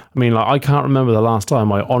 I mean, like, I can't remember the last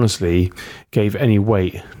time I honestly gave any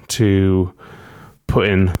weight to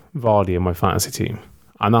putting Vardy in my fantasy team.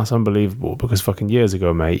 And that's unbelievable, because fucking years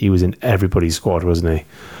ago, mate, he was in everybody's squad, wasn't he?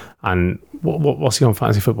 And what's he on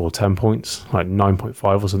fantasy football? 10 points? Like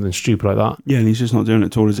 9.5 or something stupid like that? Yeah, and he's just not doing it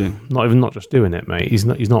at all, is he? Not just doing it, mate. He's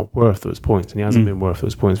not worth those points, and he hasn't been worth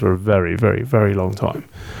those points for a very, very, very long time.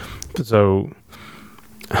 So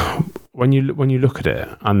when you look at it,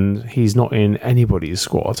 and he's not in anybody's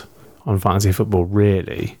squad on fantasy football,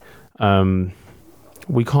 really,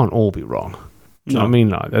 we can't all be wrong. Do you know what I mean?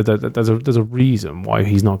 Like, there's a reason why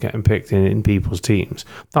he's not getting picked in people's teams.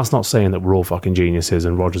 That's not saying that we're all fucking geniuses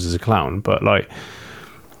and Rodgers is a clown, but like,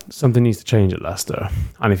 something needs to change at Leicester.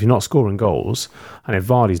 And if you're not scoring goals, and if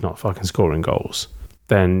Vardy's not fucking scoring goals,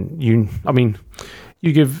 then you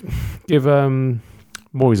give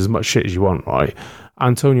Moyes as much shit as you want, right?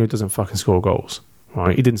 Antonio doesn't fucking score goals,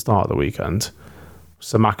 right? He didn't start the weekend.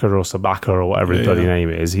 Sabaka or whatever his bloody name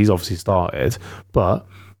is, he's obviously started, but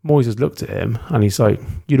Moyes has looked at him and he's like,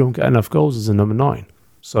 you don't get enough goals as a number 9,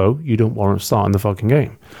 so you don't warrant starting the fucking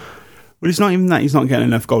game. Well, it's not even that he's not getting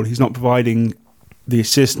enough goal. He's not providing the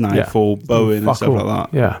assist now for Bowen and stuff like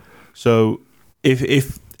that. Yeah. So if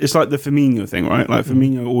it's like the Firmino thing, right? Like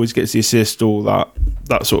Firmino always gets the assist or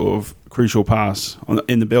that sort of crucial pass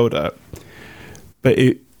in the build-up. But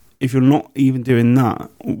if you're not even doing that,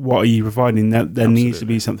 what are you providing? There needs to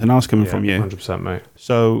be something else coming from you. 100%, mate.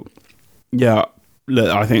 So, yeah,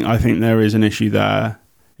 look, I think there is an issue there.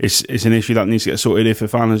 It's an issue that needs to get sorted. If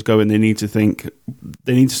Fofana's going, they need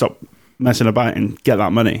to stop messing about and get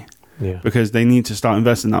that money. Yeah. Because they need to start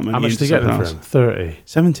investing that money. How much into to get them for something him? else. 30.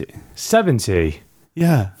 70. 70?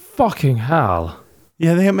 Yeah. Fucking hell.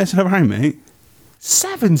 Yeah, they ain't messing around, mate.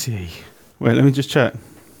 70? Wait, let me just check.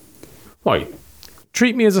 Right.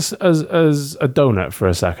 Treat me as a donut for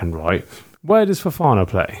a second, right? Where does Fofana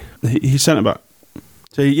play? He's centre back.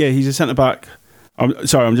 So yeah, he's a centre back.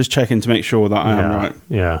 I'm just checking to make sure that I am right.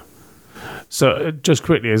 Yeah. So just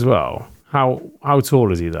quickly as well, how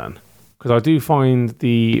tall is he then? Because I do find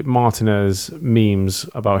the Martinez memes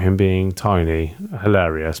about him being tiny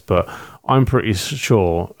hilarious, but I'm pretty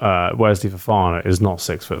sure Wesley Fofana is not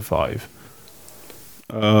 6'5".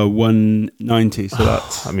 190. So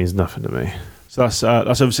that means nothing to me. So that's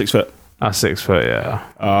over 6 foot. That's 6 foot,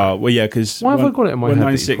 yeah. Well, yeah, because why have I got it in my head?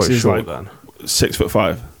 196 is short, like then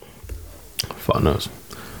 6'5". Fuck knows.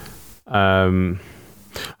 I mean,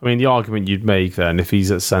 the argument you'd make then, if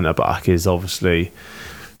he's at centre back, is obviously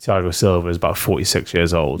Thiago Silva is about 46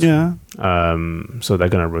 years old. Yeah. So they're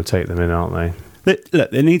going to rotate them in, aren't they?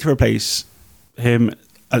 Look, they need to replace him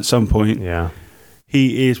at some point. Yeah.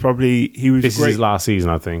 This is This great. is his last season,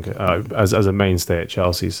 I think, as a mainstay at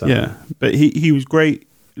Chelsea. So. Yeah, but he was great,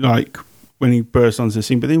 like, when he burst onto the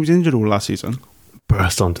scene, but he was injured all last season.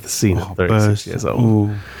 Burst onto the scene at 36 years old.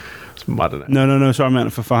 Ooh. It's mad, isn't it? No, sorry, I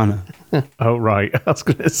meant Fofana. Oh, right. I was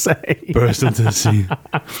going to say. Burst onto the scene.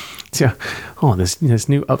 Yeah. Oh, this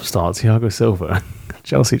new upstart, Thiago Silva.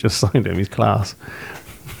 Chelsea just signed him. He's class.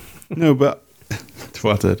 No, but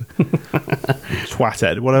Twatted.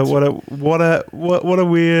 Twatted. What a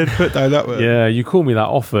weird put down that was. Yeah, you call me that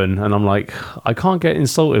often, and I'm like, I can't get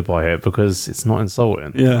insulted by it because it's not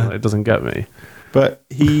insulting. Yeah. It doesn't get me. But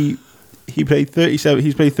he played 37.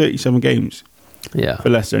 He's played 37 games Yeah. for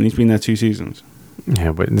Leicester, and he's been there 2 seasons.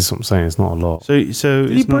 Yeah, but this is what I'm saying. It's not a lot. So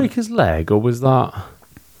Did he break his leg, or was that...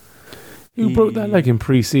 Who broke that leg in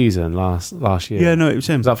pre-season last year? Yeah, no, it was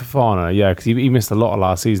him. Was that Fofana? Yeah, because he missed a lot of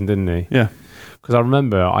last season, didn't he? Yeah. Because I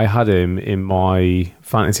remember I had him in my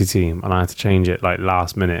fantasy team, and I had to change it like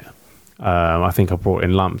last minute. I think I brought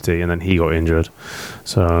in Lamptey, and then he got injured.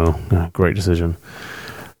 So, yeah, great decision.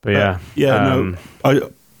 But yeah.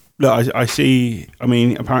 I see. I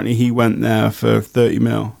mean, apparently he went there for 30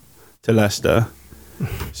 mil to Leicester.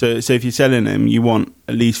 So if you're selling him, you want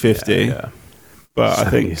at least 50. Yeah. But 70, I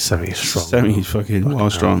think 70 is strong. 70 is fucking well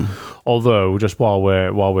strong. Although, just while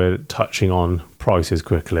we're touching on prices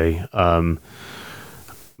quickly, Man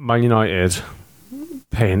United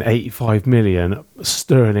paying 85 million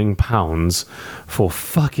sterling pounds for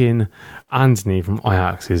fucking Anthony from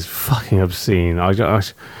Ajax is fucking obscene. I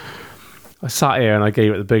sat here and I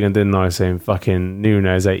gave it the big one, didn't I? Saying fucking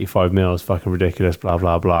Nunes 85 mil is fucking ridiculous, blah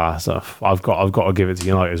blah blah. So I've got to give it to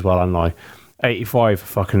United as well, and like 85 for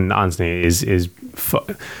fucking Anthony is you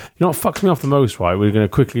know what fucks me off the most, right? We're going to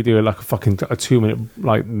quickly do like a 2-minute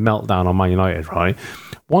like meltdown on Man United, right?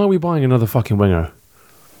 Why are we buying another fucking winger?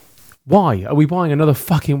 Why are we buying another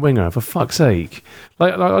fucking winger, for fuck's sake?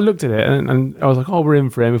 Like I looked at it and I was like, oh, we're in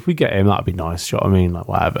for him. If we get him, that'd be nice. You know what I mean? Like,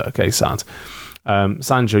 whatever. Okay, sounds.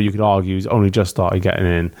 Sancho, you could argue, has only just started getting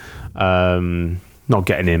in. Not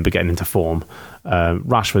getting in, but getting into form.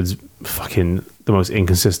 Rashford's fucking the most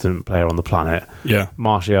inconsistent player on the planet. Yeah.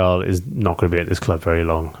 Martial is not going to be at this club very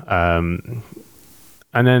long. And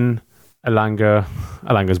then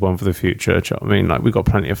Elanga's one for the future. Do you know what I mean? Like, we've got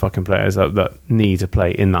plenty of fucking players that need to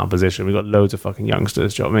play in that position. We've got loads of fucking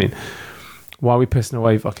youngsters. Do you know what I mean? Why are we pissing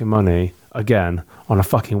away fucking money again on a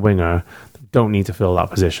fucking winger that don't need to fill that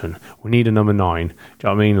position? We need a number 9. Do you know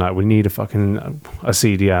what I mean? Like, we need a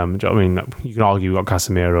CDM. Do you know what I mean? Like, you can argue we've got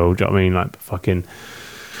Casemiro. Do you know what I mean? Like, fucking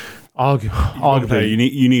arguably,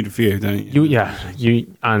 you need a few, don't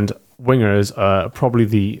you? And wingers are probably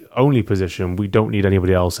the only position we don't need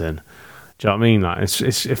anybody else in. Do you know what I mean? Like,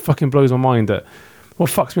 it fucking blows my mind that what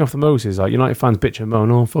fucks me off the most is like United fans bitch and moan,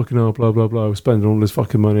 oh fucking hell, blah blah blah, we're spending all this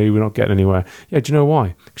fucking money, we're not getting anywhere. Yeah, do you know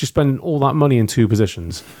why? Because you're spending all that money in 2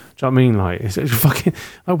 positions. Do you know what I mean? Like, it's fucking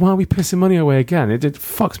like, why are we pissing money away again? It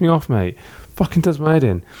fucks me off, mate. Fucking does my head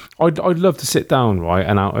in. I'd love to sit down, right,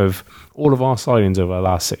 and out of all of our signings over the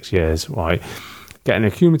last 6 years, right, getting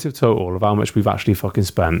a cumulative total of how much we've actually fucking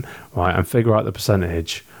spent, right, and figure out the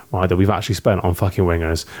percentage, right, that we've actually spent on fucking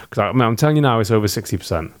wingers. Because I'm telling you now, it's over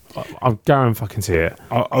 60%. I guarantee fucking see it.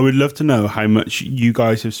 I would love to know how much you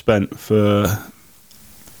guys have spent for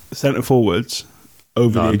centre forwards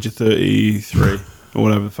over the age of 33 or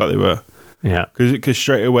whatever the fuck they were. Yeah. Because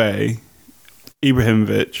straight away,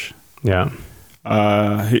 Ibrahimovic. Yeah.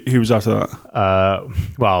 Who was after that?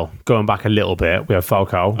 Well, going back a little bit, we have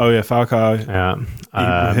Falcao. Oh yeah, Falcao. Yeah.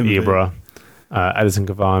 Ibra. Edison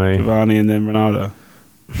Cavani. Cavani and then Ronaldo.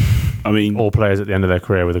 I mean, all players at the end of their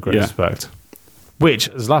career with a great respect.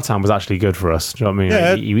 Which Zlatan was actually good for us. Do you know what I mean?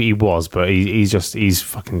 Yeah. He was, but he's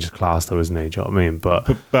fucking just class though, isn't he? Do you know what I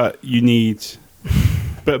mean? But you need,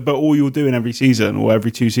 but all you're doing every season or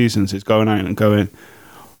every 2 seasons is going out and going,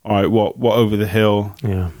 all right, what over the hill?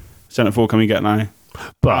 Yeah. Centre forward can we get now?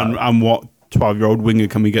 But and what 12-year-old winger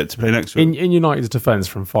can we get to play next week? In United's defence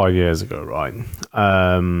from 5 years ago, right?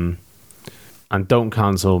 And don't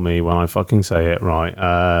cancel me when I fucking say it, right?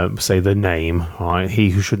 Say the name, right?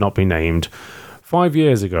 He who should not be named. 5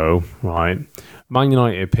 years ago, right? Man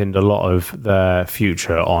United pinned a lot of their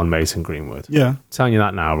future on Mason Greenwood. Yeah. I'm telling you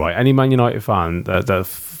that now, right? Any Man United fan that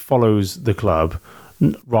follows the club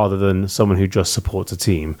rather than someone who just supports a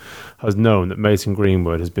team has known that Mason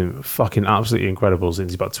Greenwood has been fucking absolutely incredible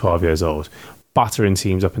since he's about 12 years old, battering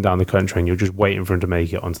teams up and down the country, and you're just waiting for him to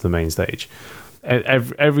make it onto the main stage.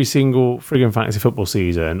 Every single friggin' fantasy football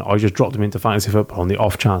season, I just dropped him into fantasy football on the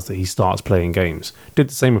off chance that he starts playing games. Did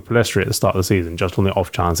the same with Pellistri at the start of the season, just on the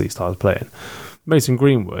off chance that he starts playing. Mason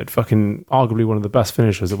Greenwood, fucking arguably one of the best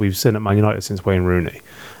finishers that we've seen at Man United since Wayne Rooney.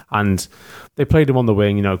 And they played him on the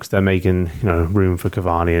wing, because they're making, room for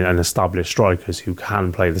Cavani and established strikers who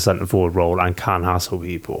can play the centre forward role and can hassle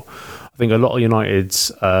people. I think a lot of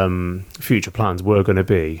United's future plans were going to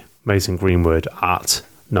be Mason Greenwood at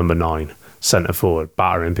number 9, centre forward,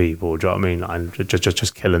 battering people. Do you know what I mean? And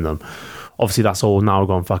just killing them. Obviously, that's all now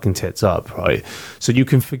gone fucking tits up, right? So you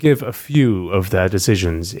can forgive a few of their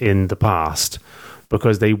decisions in the past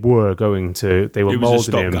because they were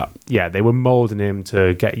molding him. Yeah, they were molding him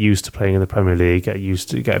to get used to playing in the Premier League, get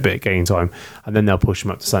a bit of game time, and then they'll push him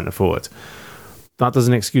up to centre forward. That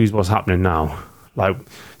doesn't excuse what's happening now. Like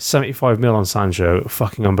 75 mil on Sancho,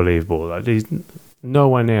 fucking unbelievable. Like, he's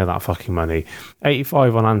nowhere near that fucking money.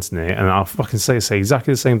 85 on Anthony, and I'll fucking say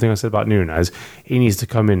exactly the same thing I said about Nunez. He needs to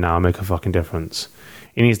come in now and make a fucking difference.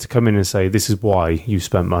 He needs to come in and say, this is why you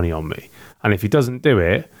spent money on me. And if he doesn't do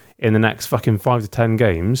it in the next fucking 5 to 10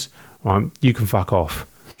 games, right, you can fuck off.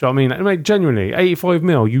 Do you know what I mean? Like, genuinely, 85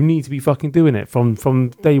 mil, you need to be fucking doing it from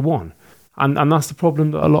day one. And that's the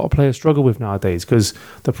problem that a lot of players struggle with nowadays, because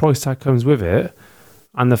the price tag comes with it,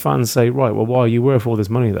 and the fans say, right, well, why are you worth all this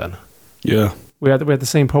money then? Yeah. We had the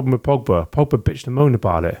same problem with Pogba. Pogba bitched and moaned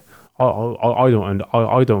about it.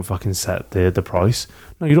 I don't fucking set the price.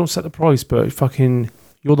 No, you don't set the price, but fucking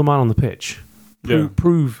you're the man on the pitch.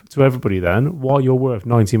 Prove to everybody then why you're worth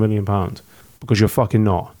 £90 million, because you're fucking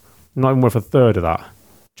not even worth a third of that.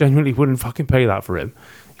 Genuinely wouldn't fucking pay that for him.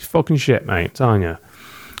 He's fucking shit, mate. I'm telling you.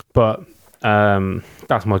 But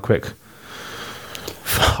that's my quick.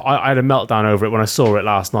 I had a meltdown over it when I saw it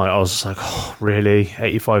last night. I was just like, oh, really?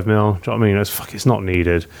 85 mil? Do you know what I mean? It's not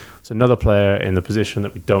needed. It's another player in the position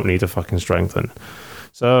that we don't need to fucking strengthen.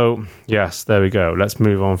 So, yes, there we go. Let's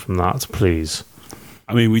move on from that, please.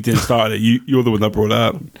 I mean, we didn't start it. You're the one that brought it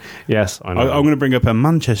up. Yes, I know. I'm going to bring up a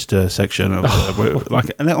Manchester section,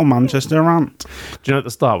 like a little Manchester rant. Do you know at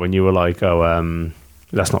the start when you were like,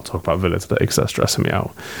 let's not talk about Villa today because that's stressing me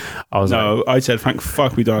out. I said, thank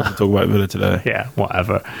fuck we don't have to talk about Villa today. Yeah,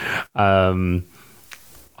 whatever.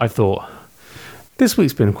 I thought, this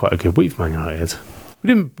week's been quite a good week for Man United.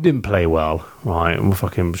 We didn't play well, right? And we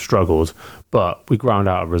fucking struggled, but we ground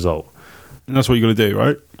out a result. And that's what you're going to do,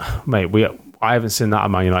 right? Mate, I haven't seen that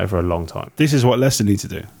at Man United for a long time. This is what Leicester need to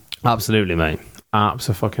do. Absolutely, mate.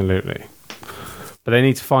 Absolutely. But they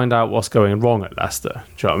need to find out what's going wrong at Leicester.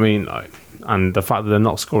 Do you know what I mean? Like, and the fact that they're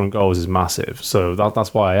not scoring goals is massive. So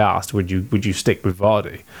that's why I asked, would you stick with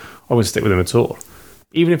Vardy? I wouldn't stick with him at all.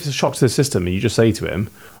 Even if it's a shock to the system and you just say to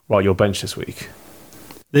him, right, you're bench this week.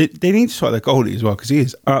 They need to sort their goalie as well, because he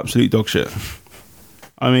is absolute dog shit.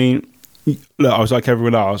 I mean, look, I was like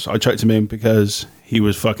everyone else. I checked him in because he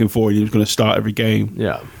was fucking forward. He was going to start every game.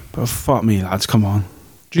 Yeah. But fuck me, lads, come on.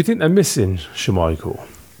 Do you think they're missing Schmeichel?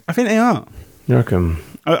 I think they are. You reckon?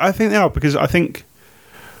 I think they are, because I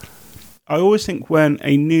always think when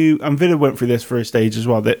and Villa went through this for a stage as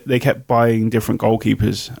well, that they kept buying different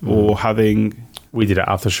goalkeepers or having... We did it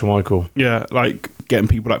after Schmeichel. Yeah, like getting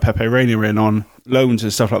people like Pepe Reina in on loans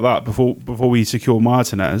and stuff like that before we secure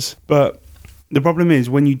Martinez. But the problem is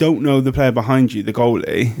when you don't know the player behind you, the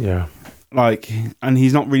goalie... Yeah. Like, and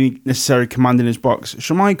he's not really necessarily commanding his box.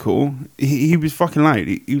 Schmeichel, he was fucking loud.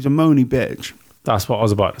 He was a moany bitch. That's what I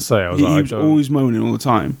was about to say. He was always moaning all the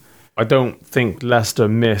time. I don't think Leicester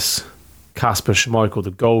miss Kasper Schmeichel,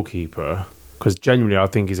 the goalkeeper, because genuinely I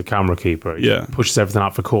think he's a camera keeper. He pushes everything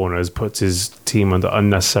out for corners, puts his team under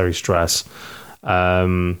unnecessary stress.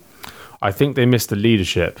 I think they miss the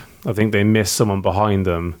leadership. I think they miss someone behind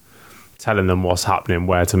them telling them what's happening,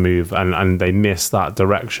 where to move, and they miss that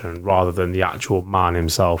direction rather than the actual man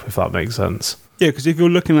himself, if that makes sense. Yeah, because if you're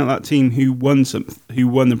looking at that team who won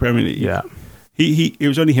the Premier League, it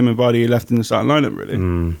was only him and Vardy who left in the starting lineup, really.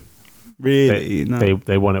 Really?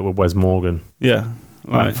 They won it with Wes Morgan. Yeah.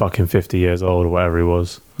 Like fucking 50 years old or whatever he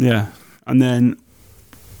was. Yeah. And then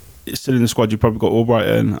still in the squad, you probably got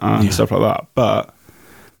Albrighton and stuff like that. But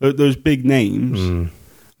those big names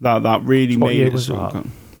that really made it.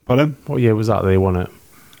 Pardon? What year was that they won it?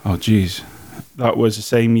 Oh, jeez. That was the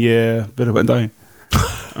same year Villa went down.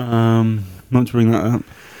 Not to bring that up.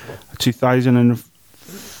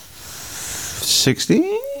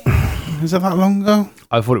 2016? Is that long ago?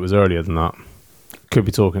 I thought it was earlier than that. Could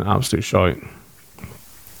be talking absolute shite.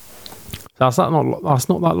 That's not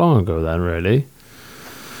that long ago then, really.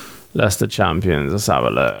 Leicester champions. Let's have a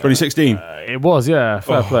look. 2016? It was, yeah.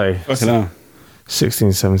 Fair play. Fucking hell.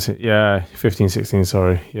 16, 17. Yeah, 15, 16,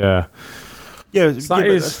 sorry. Yeah. Yeah, that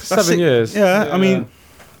is 7 years. Yeah, I mean,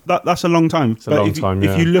 that's a long time. It's a long time,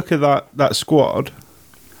 If you look at that squad,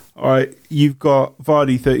 all right, you've got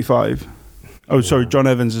Vardy, 35. Oh, sorry, John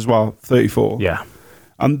Evans as well, 34. Yeah.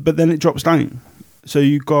 But then it drops down. So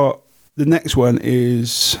you've got, the next one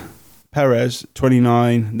is Perez,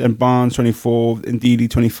 29, then Barnes, 24, Ndidi,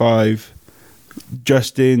 25,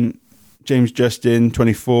 James Justin,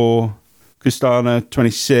 24, Cristana,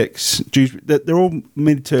 26. They're all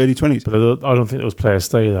mid to early 20s. But I don't think those players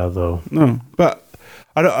stay there, though. No, but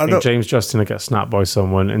I don't. James Justin will get snapped by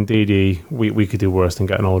someone, and Ndidi, we could do worse than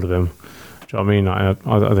getting hold of him. Do you know Do you know what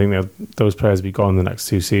I mean? I think those players will be gone in the next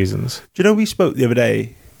 2 seasons. Do you know we spoke the other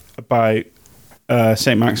day about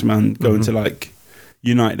St. Maximin going to like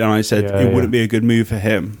United, and I said it wouldn't be a good move for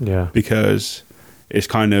him because it's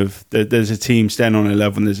kind of there's a team staying on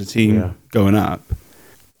 11, there's a team going up.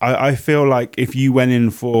 I feel like if you went in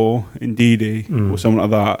for Ndidi or someone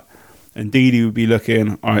like that, Ndidi would be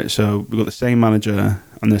looking, all right, so we've got the same manager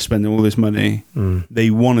and they're spending all this money. They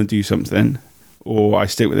want to do something, or I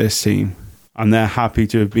stick with this team, and they're happy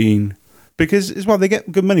to have been, because as well they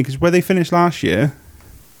get good money because where they finished last year.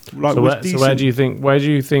 Like, so where do you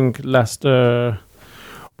think Leicester?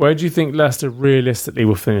 Where do you think Leicester realistically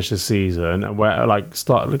will finish this season, and where, like,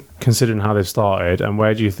 start considering how they've started, and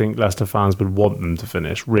where do you think Leicester fans would want them to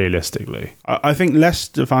finish realistically? I think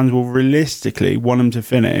Leicester fans will realistically want them to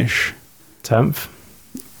finish 10th.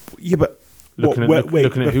 Yeah, but looking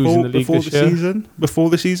at who's in the league this year? Before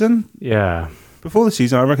the season, yeah. Before the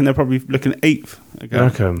season, I reckon they're probably looking at 8th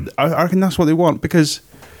again. I reckon that's what they want, because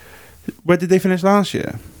where did they finish last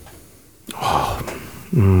year?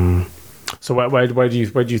 So where do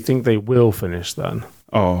you think they will finish then?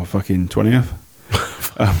 Oh, fucking 20th.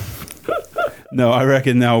 No, I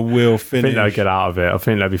reckon they will finish. I think they'll get out of it. I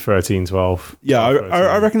think they'll be 13, 12. Yeah,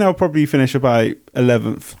 I reckon they'll probably finish about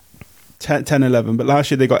 11th, 10, 11. But last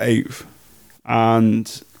year they got 8th,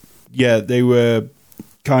 and they were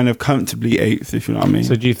kind of comfortably 8th, if you know what I mean.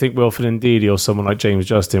 So do you think Wilfred Ndidi or someone like James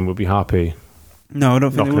Justin would be happy? No, I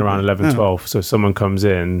don't think knocking around 11, 12. So if someone comes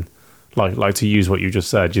in, like to use what you just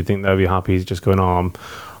said, do you think they'll be happy just going,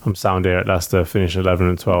 I'm sound here at Leicester, finish 11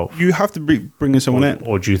 and 12? You have to bring someone in.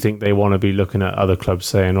 Or do you think they want to be looking at other clubs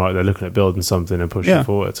saying, right, they're looking at building something and pushing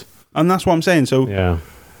forward? And that's what I'm saying. So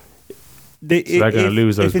they're going to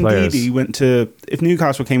lose those players. If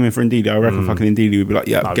Newcastle came in for Ndidi, I reckon fucking Ndidi would be like,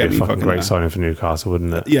 that'd be a fucking great signing for Newcastle,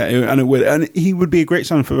 wouldn't it? Yeah, and it would, and he would be a great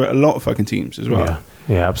signing for a lot of fucking teams as well.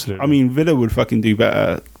 Yeah, absolutely. I mean, Villa would fucking do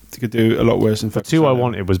better. They could do a lot worse than. The two I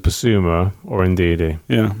wanted was Basuma or Ndidi.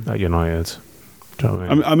 Yeah, at United. Do you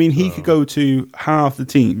know what I mean, he could go to half the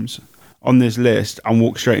teams on this list and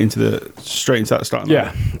walk straight into that starting.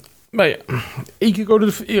 Yeah, mate, he could go to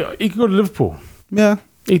Liverpool. Yeah,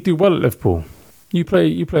 he'd do well at Liverpool. You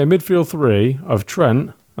play a midfield 3 of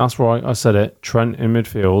Trent. That's right, I said it. Trent in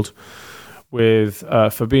midfield with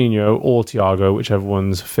Fabinho or Thiago, whichever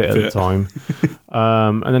one's fit at the time,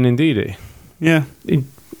 and then Ndidi. Yeah, he'd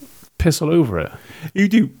piss all over it. You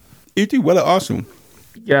do well at Arsenal.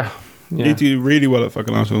 Yeah. You do really well at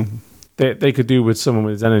fucking Arsenal. They could do with someone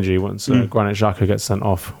with his energy once Granit Xhaka gets sent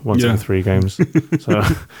off once in 3 games. So,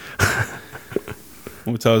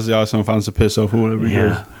 or tells the Arsenal fans to piss off or whatever he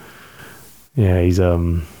does. Yeah, he's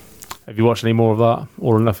Have you watched any more of that?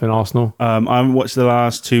 All or Nothing Arsenal? I haven't watched the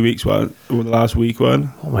last 2 weeks one or the last week one.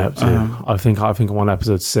 What am I up to? I think I'm on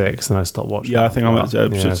episode 6 and I stopped watching. Yeah, I think I'm at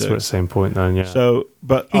episode 6. So at the same point then. Yeah. So,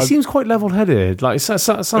 but he seems quite level-headed. Like,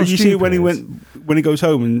 sounds you see it when he goes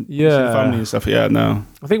home and sees the family and stuff. Yeah, no.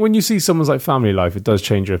 I think when you see someone's like family life, it does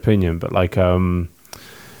change your opinion. But like, I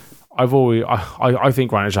think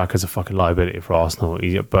Granit Xhaka is a fucking liability for Arsenal.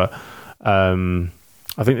 But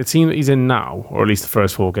I think the team that he's in now, or at least the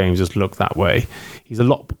first 4 games, just look that way. He's a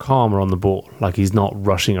lot calmer on the ball. Like, he's not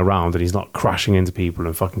rushing around and he's not crashing into people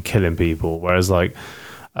and fucking killing people. Whereas, like...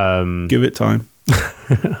 give it time.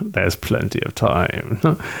 There's plenty of time.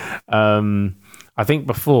 I think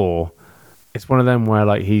before, it's one of them where,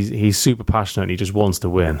 like, he's super passionate and he just wants to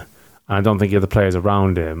win. And I don't think the other players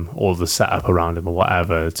around him or the setup around him or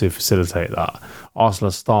whatever to facilitate that. Arsenal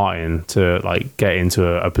are starting to like get into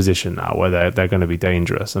a position now where they're going to be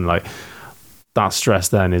dangerous, and like that stress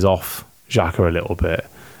then is off Xhaka a little bit.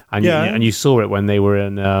 And and you saw it when they were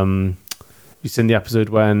in. You seen the episode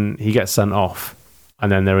when he gets sent off,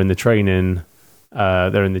 and then they're in the training.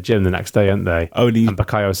 They're in the gym the next day, aren't they? Oh, and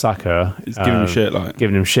Bukayo Saka is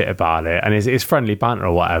giving him shit about it, and it's friendly banter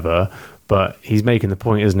or whatever. But he's making the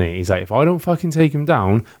point, isn't he? He's like, if I don't fucking take him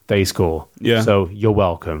down, they score. Yeah. So you're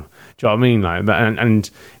welcome. Do you know what I mean? Like, and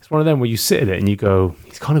it's one of them where you sit at it and you go,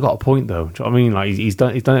 he's kind of got a point though. Do you know what I mean? Like, he's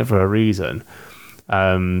done it for a reason.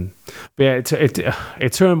 But yeah,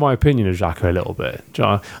 it turned my opinion of Xhaka a little bit.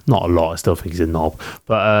 Not a lot. I still think he's a knob.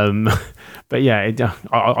 But yeah,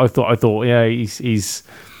 I thought yeah, he's.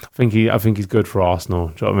 I think he's good for Arsenal.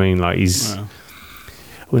 Do you know what I mean? Like, he's. Wow.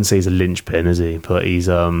 I wouldn't say he's a linchpin, is he? But he's.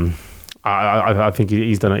 I think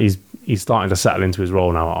he's done it. He's starting to settle into his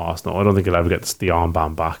role now at Arsenal. I don't think he'll ever get the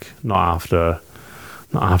armband back. Not after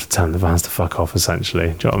telling the fans to fuck off,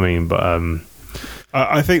 essentially. Do you know what I mean? But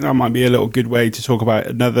I think that might be a little good way to talk about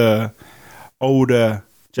another older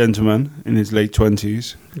gentleman in his late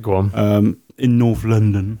 20s. Go on. In North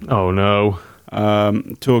London. Oh no.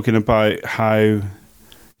 talking about how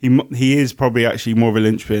he is probably actually more of a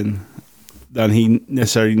linchpin than he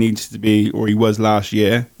necessarily needs to be, or he was last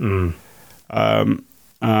year.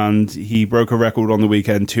 And he broke a record on the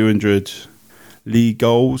weekend, 200 league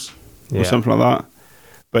goals or something like that.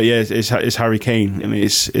 But yeah, it's Harry Kane, and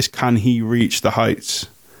it's can he reach the heights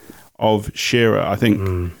of Shearer? I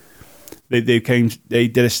think they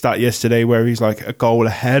did a stat yesterday where he's like a goal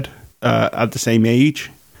ahead at the same age.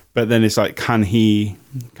 But then it's like, can he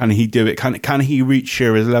do it? Can he reach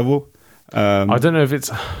Shearer's level? I don't know if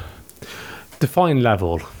it's define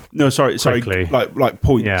level. No, sorry, Quickly. like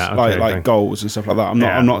points, like goals and stuff like that.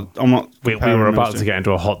 I'm not. We were about to get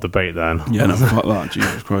into a hot debate then. Yeah, no, fuck that,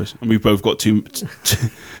 Jesus Christ! And we've both got too.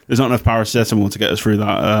 There's not enough paracetamol to get us through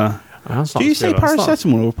that. Do you say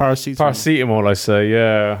paracetamol or paracetamol? Paracetamol, I say,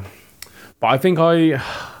 yeah. But I think do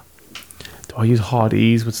I use hard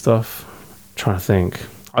E's with stuff? I'm trying to think.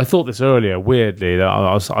 I thought this earlier, weirdly, that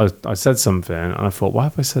I said something, and I thought, why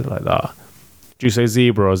have I said it like that? Do you say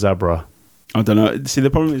zebra or zebra? I don't know. See, the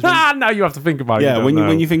problem is... now you have to think about it. Yeah,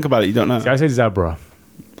 when you think about it, you don't know. See, I say zebra.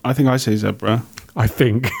 I think I say zebra. I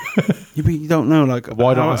think. Yeah, but you don't know. Like,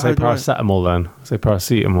 why don't I say paracetamol then? I say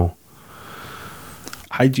paracetamol.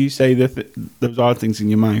 How do you say those odd things in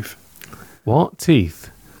your mouth? What? Teeth.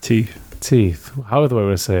 How do I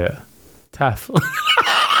want to say it? Teeth.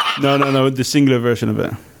 No, the singular version of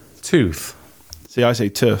it. Tooth. See, I say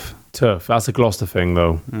tooth. Tough. That's a Gloucester thing,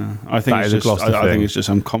 though. Yeah, I think it's just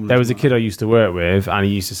uncommon. There was a kid I used to work with, and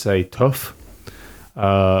he used to say tough,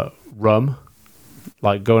 rum,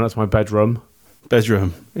 like going up to my bedroom.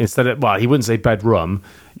 Bedroom. Instead of, he wouldn't say bedroom.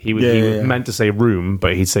 He meant to say room,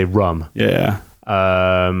 but he'd say rum. Yeah.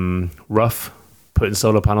 Rough. Putting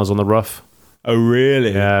solar panels on the roof. Oh,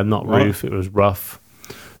 really? Yeah, not roof. It was rough.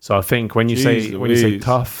 So I think when you say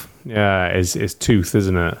tough, it's tooth,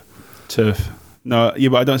 isn't it? Tough. No, yeah,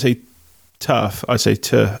 but I don't say tough. I say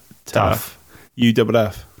tough.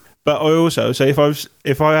 UFF. But I also say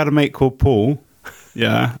if I had a mate called Paul,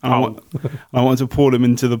 I want to pull him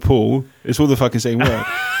into the pool. It's all the fucking same word.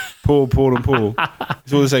 Paul, and Paul.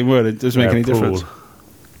 It's all the same word. It doesn't make any difference.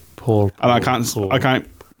 Paul. And I can't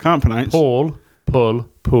pronounce Paul, pull,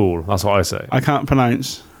 pool. That's what I say. I can't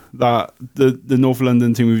pronounce that the North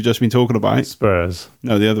London team we've just been talking about. Spurs.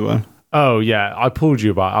 No, the other one. Oh yeah, I pulled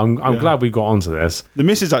you about. I'm glad we got onto this. The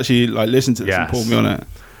missus actually listened to this and pulled me on it.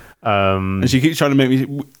 And she keeps trying to make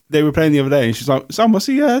me. They were playing the other day, and she's like, "Sam, what's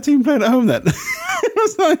the team playing at home then?" I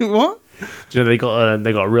was like, "What?" Do you know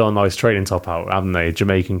they got a real nice training top out, haven't they?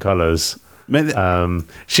 Jamaican colours.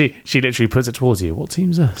 She literally puts it towards you. What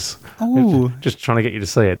team's this? Oh, just trying to get you to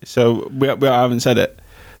say it. So we haven't said it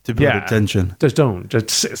to build attention. Just don't. Just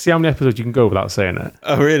see how many episodes you can go without saying it.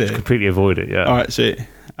 Oh, really? Just completely avoid it. Yeah. All right, see.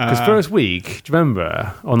 Because first week, do you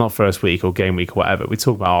remember? Or not first week, or game week, or whatever. We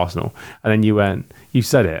talked about Arsenal, and then you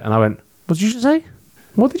said it, and I went, "What did you just say?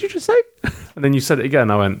 What did you just say?" And then you said it again.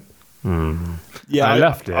 And I went, Yeah, I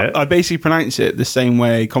left it. I basically pronounce it the same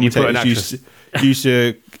way commentators used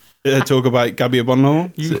to talk about Gabby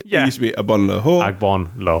Agbonlahor. It used to be Agbonlahor.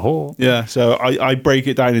 Agbonlahor. Yeah, so I break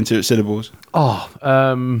it down into syllables.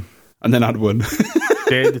 And then add one.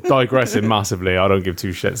 Digressing massively. I don't give two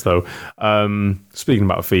shits though. Speaking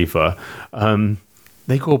about FIFA,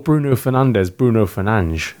 they call Bruno Fernandes Bruno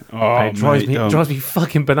Fernandes. Oh, it drives me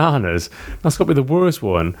fucking bananas. That's got to be the worst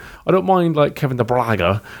one. I don't mind like Kevin De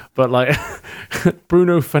Bruyne, but like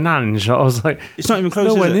Bruno Fernandes, I was like, it's not even close.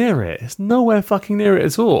 Nowhere near it. It's nowhere fucking near it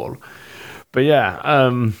at all. But yeah,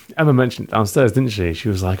 Emma mentioned it downstairs, didn't she? She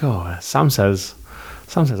was like, "Oh, Sam says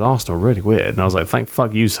Arsenal really weird," and I was like, "Thank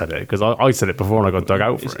fuck you said it," because I said it before and I got dug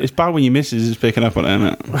out for it. It's bad when your missus is picking up on it, isn't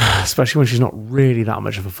it? Especially when she's not really that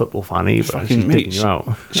much of a football fan either. She's digging you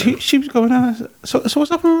out. She was going, so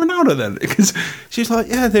what's up with Ronaldo then? Because she's like,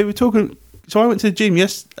 yeah, they were talking. So I went to the gym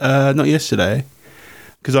not yesterday,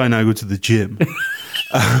 because I now go to the gym.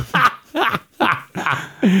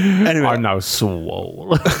 Anyway, I'm now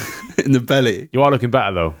swole in the belly. You are looking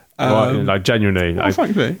better though. Like genuinely,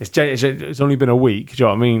 frankly, it's only been a week. Do you know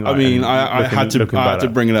what I mean? Like, I had to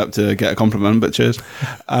bring it up to get a compliment, but cheers.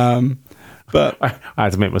 But I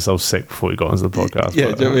had to make myself sick before we got onto the podcast.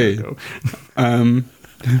 Yeah, do you know what I mean?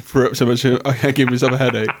 Threw up so much, I gave myself a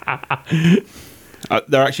headache.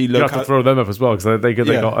 They're actually low. You have to throw them up as well because they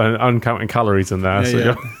got uncounted calories in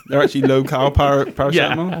there. They're actually low cal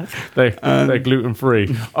paracetamol. They're gluten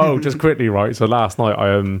free. Oh, just quickly, right? So last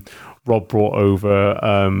night, Rob brought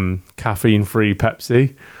over caffeine free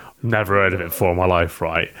Pepsi. Never heard of it before in my life,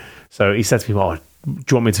 right? So he said to me, "Oh, do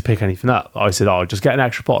you want me to pick anything up? I said, just get an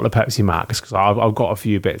extra bottle of Pepsi Max because I've got a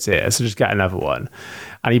few bits here, so just get another one.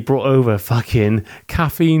 And he brought over fucking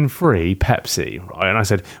caffeine-free Pepsi, right? And I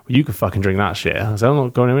said, well, you can fucking drink that shit. I said, I'm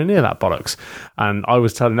not going anywhere near that bollocks. And I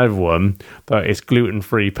was telling everyone that it's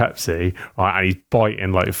gluten-free Pepsi, right? And he's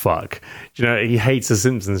biting like fuck. You know, he hates the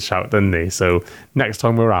Simpsons shout, doesn't he? So next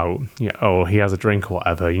time we're out, he has a drink or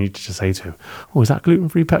whatever, you need to just say to him, is that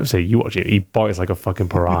gluten-free Pepsi? You watch it. He bites like a fucking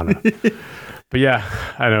piranha. But yeah,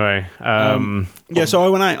 anyway. So I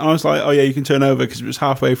went out and I was like, oh yeah, you can turn over because it was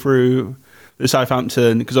halfway through the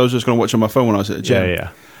Southampton, because I was just going to watch on my phone when I was at the gym.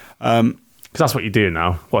 Yeah. Because that's what you do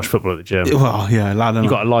now, watch football at the gym. Well, yeah, lad. You've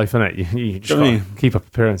got a life, innit? You just got to keep up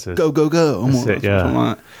appearances. Go. That's it, yeah.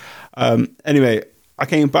 Like that. Anyway, I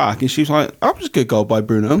came back and she was like, that was a good goal by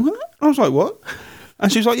Bruno. I was like, what?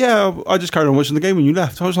 And she was like, yeah, I just carried on watching the game when you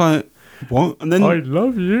left. I was like, what? And then I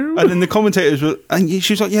love you. And then the commentators were, and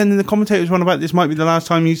she was like, yeah. And then the commentators went about this might be the last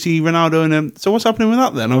time you see Ronaldo. And so what's happening with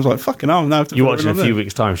that then? I was like, fucking hell. Now you watch in a few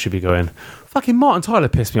weeks' time, should be going, fucking Martin Tyler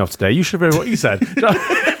pissed me off today. You should have heard what you said. How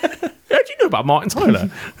do you know about Martin Tyler?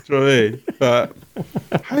 Do you know what I mean? But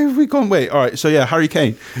how have we gone? Wait, all right. So yeah, Harry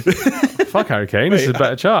Kane. Fuck Harry Kane. This is a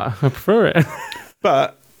better chat. I prefer it.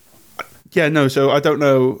 But yeah, no. So I don't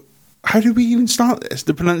know. How do we even start this?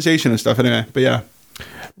 The pronunciation and stuff. Anyway, but yeah.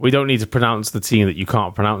 We don't need to pronounce the team that you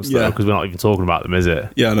can't pronounce, though, because we're not even talking about them, is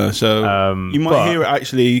it? Yeah, no. So you might hear it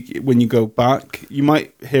actually when you go back. You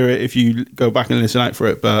might hear it if you go back and listen out for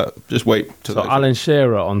it, but just wait. So Alan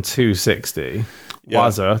Shearer on 260,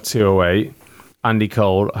 Wazza 208, Andy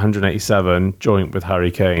Cole 187, joint with Harry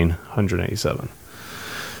Kane 187.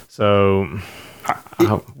 So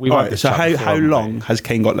we've had this. So how long has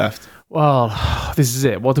Kane got left? Well, this is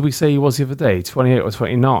it. What did we say he was the other day? 28 or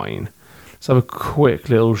 29? Let's have a quick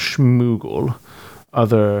little schmoogle.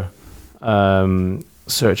 Other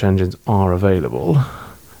search engines are available.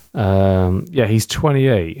 He's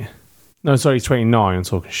 28. No, sorry, he's 29. I'm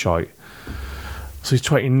talking shite. So he's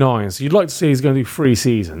 29. So you'd like to see he's going to do 3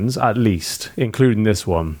 seasons at least, including this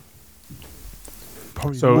one.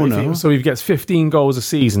 Probably so if he gets 15 goals a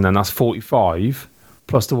season, then that's 45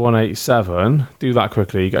 plus the 187. Do that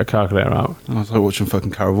quickly. You get a calculator out. I was like watching fucking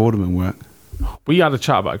Cara Vorderman work. We had a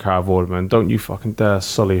chat about Cara Vorderman. Don't you fucking dare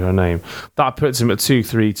sully her name. That puts him at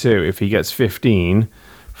 232 if he gets 15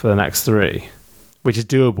 for the next 3, which is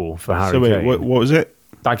doable for Harry Kane. What was it?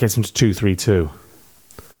 That gets him to 232.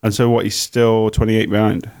 And so he's still 28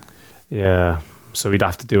 behind? Yeah. So he'd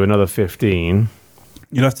have to do another 15.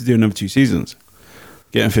 You'd have to do another 2 seasons.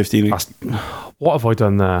 Getting 15. What have I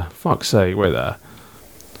done there? Fuck's sake, wait there.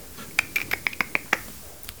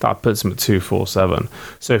 That puts him at 247.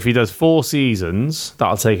 So if he does 4 seasons,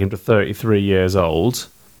 that'll take him to 33 years old.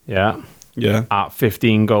 Yeah. Yeah. At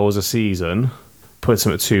 15 goals a season, puts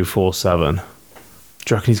him at 247. Do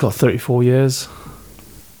you reckon he's got 34 years?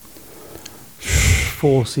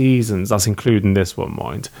 4 seasons. That's including this one,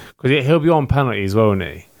 mind. Because he'll be on penalties, won't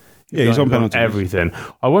he? He's on penalties. Everything.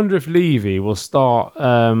 I wonder if Levy will start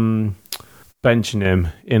benching him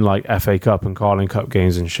in like FA Cup and Carling Cup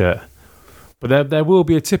games and shit. But there will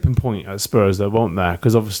be a tipping point at Spurs, though, won't there?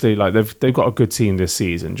 Because obviously, like they've got a good team this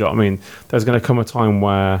season. Do you know what I mean? There's going to come a time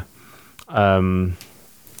where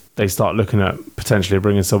they start looking at potentially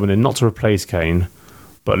bringing someone in, not to replace Kane,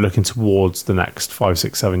 but looking towards the next 5,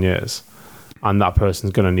 6, 7 years. And that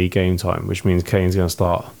person's going to need game time, which means Kane's going to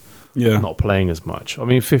start not playing as much. I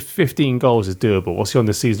mean, 15 goals is doable. What's he on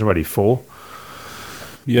this season already? 4?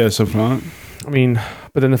 Yeah, something like that. I mean,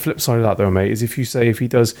 but then the flip side of that, though, mate, is if he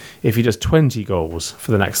does 20 goals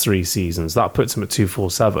for the next 3 seasons, that puts him at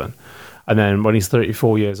 247. And then when he's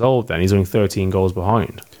 34 years old, then he's only 13 goals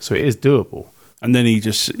behind. So it is doable. And then he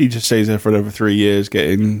just stays there for another 3 years,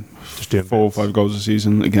 getting just doing 4 or 5 goals a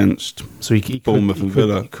season against Bournemouth and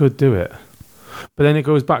Villa. He could do it. But then it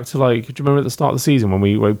goes back to, like, do you remember at the start of the season when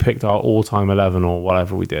we picked our all-time 11 or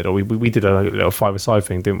whatever we did? Or we did a little 5-a-side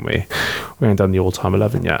thing, didn't we? We haven't done the all-time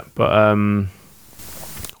 11 yet. But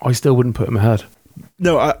I still wouldn't put him ahead.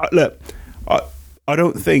 No, I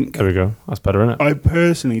don't think... There we go. That's better, isn't it? I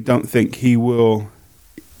personally don't think he will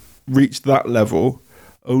reach that level,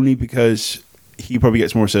 only because he probably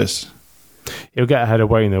gets more assists. He'll get ahead of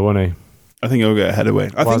Wayne, though, won't he? I think he'll get ahead of Wayne.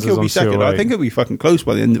 I think he'll be second. I think he'll be fucking close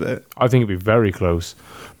by the end of it. I think it'll be very close.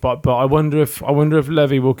 But I wonder if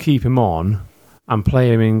Levy will keep him on and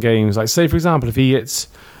play him in games. Like, say, for example, if he hits...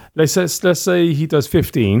 Let's say he does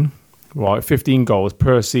 15, right? 15 goals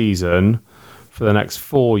per season for the next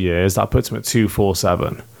 4 years. That puts him at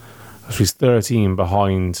 247. So he's 13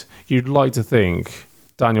 behind. You'd like to think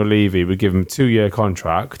Daniel Levy would give him a 2-year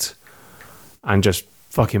contract and just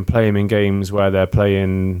fucking play him in games where they're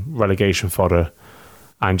playing relegation fodder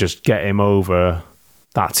and just get him over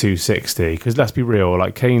that 260. Because let's be real,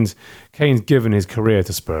 like Kane's given his career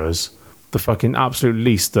to Spurs. The fucking absolute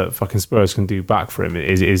least that fucking Spurs can do back for him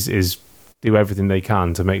is do everything they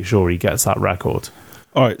can to make sure he gets that record.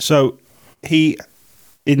 All right, so he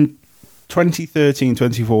in 2013,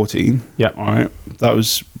 2014. Yeah. All right, that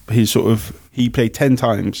was his sort of. He played 10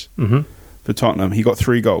 times for Tottenham. He got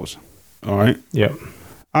 3 goals. All right. Yeah.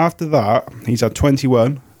 After that, he's had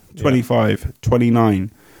 21, 25,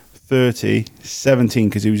 29, 30, 17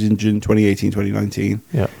 because he was injured in 2018, 2019.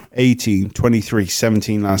 Yeah. 18, 23,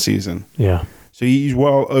 17 last season. Yeah. So he's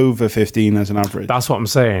well over 15 as an average. That's what I'm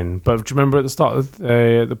saying. But do you remember at the start of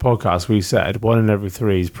the podcast we said 1 in every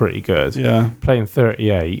 3 is pretty good. Yeah. Playing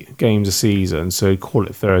 38 games a season, so call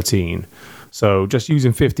it 13. So just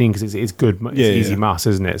using 15 because it's good. It's easy maths,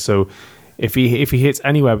 isn't it? So if he hits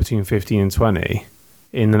anywhere between 15 and 20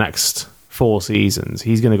 in the next 4 seasons,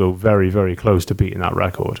 he's going to go very, very close to beating that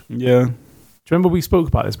record. Yeah. Do you remember we spoke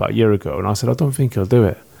about this about a year ago? And I said, I don't think he'll do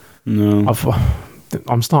it. No.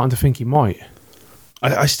 I'm starting to think he might.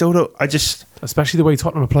 I still don't. Especially the way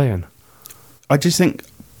Tottenham are playing. I just think,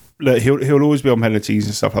 look, he'll always be on penalties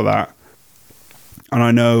and stuff like that. And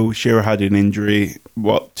I know Shearer had an injury,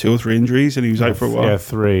 2 or 3 injuries, and he was out for a while. Yeah,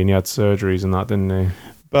 3, and he had surgeries and that, didn't he?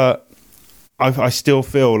 But I still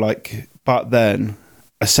feel like back then,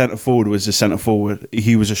 a centre forward was a centre forward.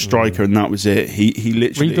 He was a striker, and that was it. He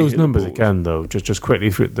literally read those numbers again, though, just quickly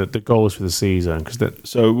through the goals for the season,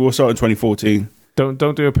 so we'll start in 2014. Don't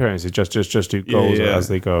do appearances. Just do goals as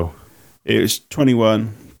they go. It was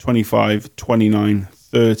 21, 25, 29,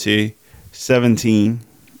 30, 17,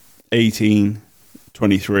 18,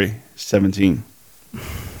 23, 17.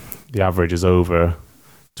 The average is over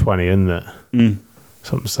 20, isn't it?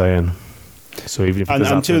 That's what I'm saying. So even if he does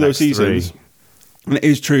that 2 of those seasons, and it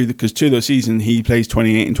is true because 2 of those seasons he plays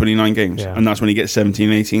 28 and 29 games, and that's when he gets 17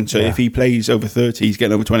 and 18. So if he plays over 30, he's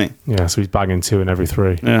getting over 20. Yeah, so he's bagging 2 in every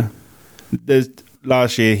 3. Yeah.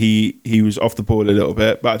 Last year he was off the ball a little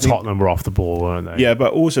bit, but I think Tottenham were off the ball, weren't they? Yeah,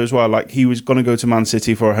 but also as well, like he was going to go to Man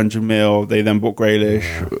City for 100 mil. They then bought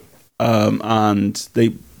Grealish, and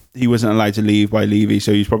he wasn't allowed to leave by Levy,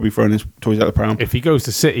 so he's probably throwing his toys out the pram. If he goes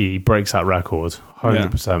to City, he breaks that record,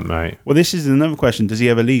 100%, mate. Well, this is another question: does he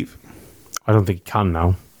ever leave? I don't think he can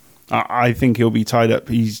now. I think he'll be tied up.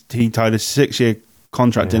 He tied a 6-year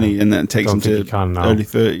contract, didn't he? And then it takes him to early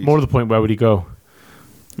 30s. More to the point, where would he go?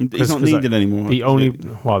 He's not needed anymore.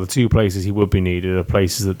 The 2 places he would be needed are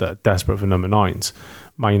places that are desperate for number 9s,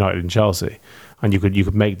 Man United and Chelsea. And you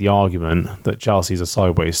could make the argument that Chelsea's a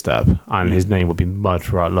sideways step, and his name would be mud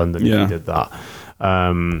throughout London if he did that.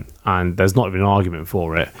 And there's not even an argument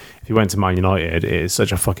for it. If he went to Man United, it is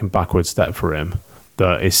such a fucking backward step for him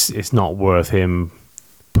that it's not worth him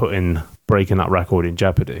breaking that record in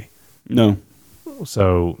jeopardy. No.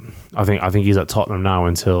 So I think he's at Tottenham now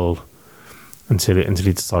until he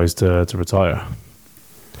decides to retire.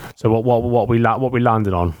 So what we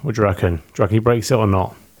landed on? What do you reckon? Do you reckon he breaks it or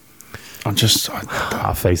not?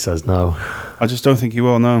 Our face says no. I just don't think he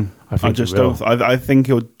will. No, I just don't. I think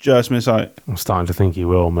he'll just miss out. I'm starting to think he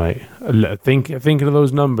will, mate. Thinking of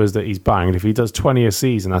those numbers that he's banged. If he does 20 a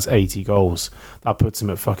season, that's 80 goals. That puts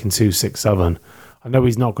him at fucking 267. I know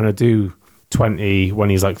he's not going to do 20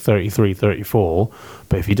 when he's like 33, 34,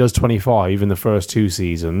 but if he does 25 in the first 2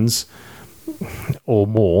 seasons or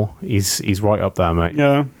more, he's right up there, mate.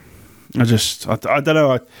 Yeah, I don't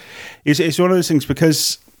know. It's one of those things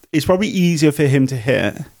because it's probably easier for him to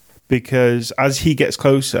hit because as he gets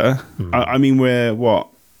closer, I mean, we're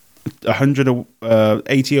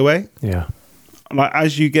 180 away. Yeah. Like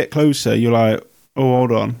as you get closer, you're like, oh,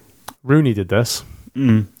 hold on. Rooney did this.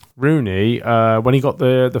 Rooney, when he got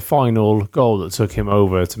the final goal that took him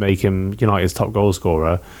over to make him United's top goal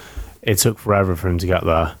scorer, it took forever for him to get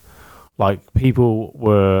there. Like people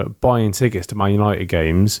were buying tickets to Man United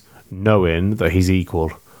games knowing that he's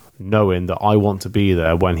equal, knowing that I want to be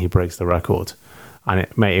there when he breaks the record. And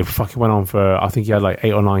it fucking went on for, I think he had like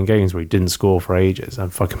 8 or 9 games where he didn't score for ages,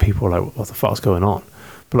 and fucking people were like, what the fuck's going on?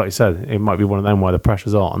 But like you said, it might be one of them where the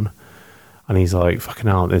pressure's on and he's like, fucking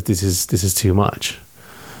hell, this is too much.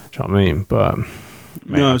 Do you know what I mean? But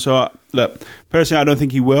no, so look, personally I don't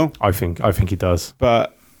think he will. I think he does.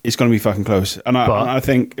 But it's going to be fucking close. And I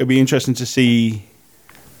think it'll be interesting to see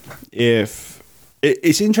if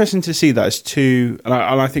it's interesting to see that it's 2, and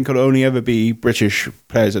I think it'll only ever be British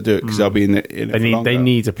players that do it because they'll be in it for longer. They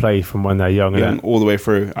need to play from when they're young, and all the way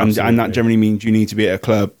through, and that generally means you need to be at a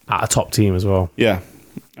club, at a top team as well. Yeah,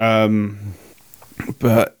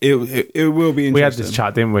 but it will be interesting. We had this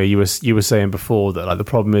chat, didn't we? You were saying before that like the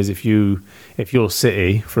problem is if you're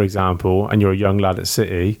City, for example, and you're a young lad at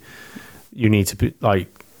City, you need to be like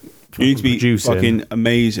You need to be producing fucking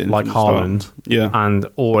amazing, like from the start. Haaland. Yeah, And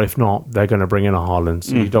or if not, they're going to bring in a Haaland.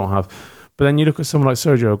 So you don't have. But then you look at someone like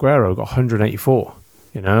Sergio Aguero, got 184.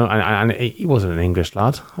 You know, and he wasn't an English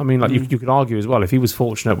lad. I mean, like you could argue as well if he was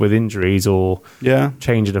fortunate with injuries or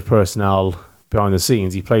changing of personnel behind the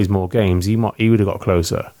scenes, he plays more games. He would have got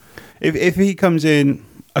closer. If he comes in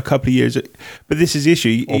a couple of years, but this is the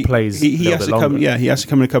issue. Or plays he has to come. Yeah, he has to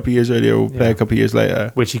come in a couple of years earlier or play a couple of years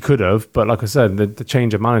later, which he could have. But like I said, the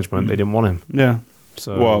change of management, they didn't want him. Yeah.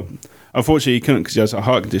 So Well, unfortunately, he couldn't because he has a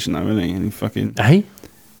heart condition now, isn't he? And he fucking hey,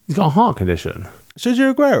 he's got a heart condition.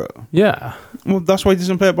 Sergio Aguero. Yeah. Well, that's why he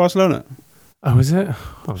doesn't play at Barcelona. Oh, is it?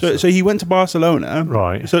 So he went to Barcelona,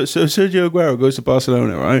 right. So Sergio Aguero goes to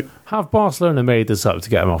Barcelona, right? Have Barcelona made this up to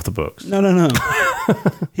get him off the books? No.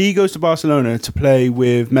 He goes to Barcelona to play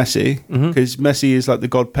with Messi because Messi is like the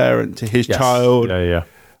godparent to his child. Yeah.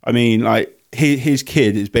 I mean, like his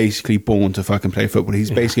kid is basically born to fucking play football.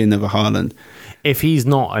 He's basically another Haaland. If he's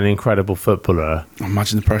not an incredible footballer,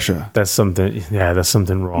 Imagine the pressure. there's something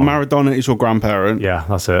wrong. Maradona is your grandparent. Yeah,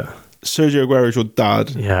 that's it. Sergio Aguero is your dad.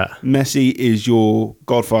 Yeah. Messi is your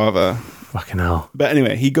godfather. Fucking hell. But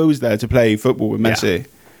anyway, he goes there to play football with Messi.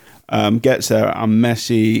 Gets there, and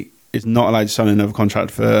Messi is not allowed to sign another contract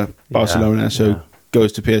for Barcelona, so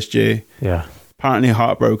goes to PSG. Yeah. Apparently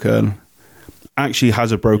heartbroken. Actually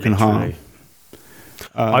has a broken heart.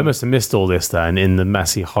 I must have missed all this then in the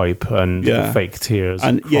Messi hype and the fake tears.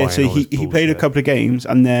 And crying, so all this he played a bullshit. couple of games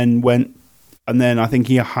and then went, and then I think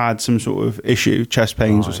he had some sort of issue, chest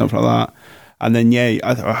pains or something like that. And then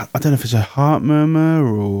I don't know if it's a heart murmur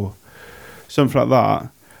or something like that.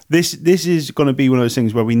 This is going to be one of those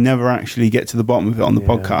things where we never actually get to the bottom of it on the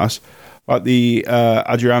podcast, like the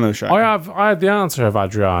Adriano show. I had the answer of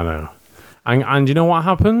Adriano, and you know what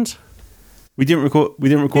happened? We didn't record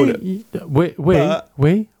it.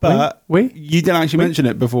 But you didn't actually mention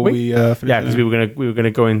it before we finished. Yeah, because we were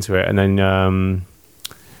gonna go into it, and then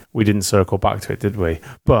we didn't circle back to it, did we?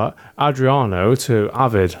 But Adriano, to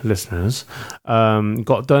avid listeners,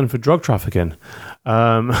 got done for drug trafficking,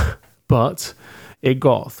 but it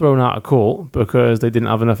got thrown out of court because they didn't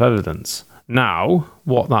have enough evidence. Now,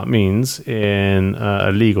 what that means in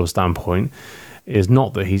a legal standpoint is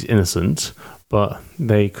not that he's innocent, but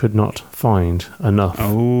they could not find enough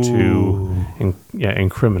to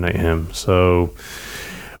incriminate him. So,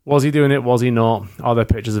 was he doing it? Was he not? Are there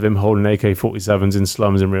pictures of him holding AK-47s in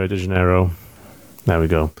slums in Rio de Janeiro? There we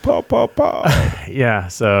go. Pop, pop, pop. Yeah,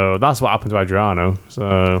 so that's what happened to Adriano.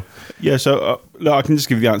 So look, I can just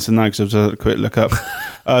give you the answer now because I've just had a quick look up.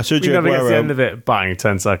 Sergio we never get to the Aguero end of it. Bang,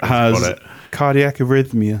 10 seconds. has Got it. cardiac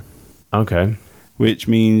arrhythmia, Okay. which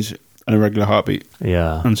means an irregular heartbeat,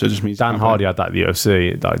 Yeah. and so it just means Dan Hardy had that at the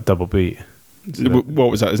UFC, that double beat.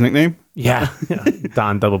 What was that? His nickname? Yeah.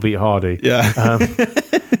 Dan double beat Hardy. Yeah.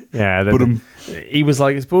 Yeah. He was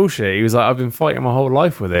like, it's bullshit. He was like, I've been fighting my whole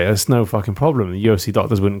life with it. It's no fucking problem. The UFC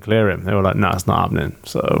doctors wouldn't clear him. They were like, no, it's not happening.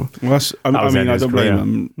 So, Well, I don't blame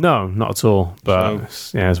him. No, not at all. But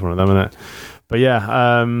it's one of them, isn't it? But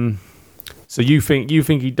yeah, so you think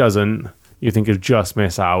he doesn't? You think he'll just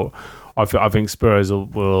miss out? I think Spurs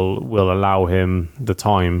will allow him the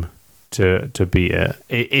time to beat it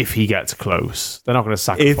if he gets close. They're not going to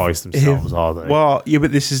sacrifice themselves, are they? Well, yeah,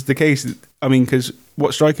 but this is the case. I mean, because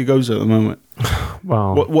what striker goes there at the moment?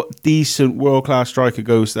 Well, what decent world class striker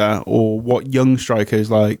goes there, or what young striker is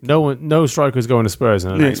like? No striker's going to Spurs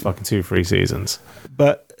in the next fucking 2-3 seasons.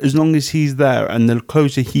 But as long as he's there, and the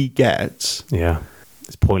closer he gets, yeah,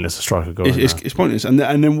 it's pointless a striker going. It's pointless, and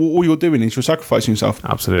then all you're doing is you're sacrificing yourself.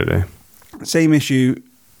 Absolutely. Same issue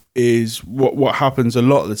is what happens a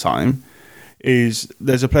lot of the time is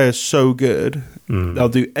there's a player so good they'll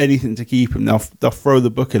do anything to keep him. They'll throw the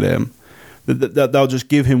book at him. They'll just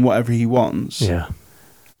give him whatever he wants. Yeah.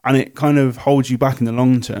 And it kind of holds you back in the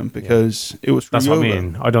long term because it was. That's what I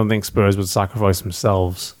mean. I don't think Spurs would sacrifice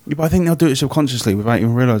themselves. Yeah, but I think they'll do it subconsciously without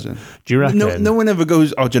even realising. Do you reckon? No one ever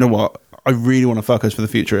goes, oh, do you know what? I really want to fuck us for the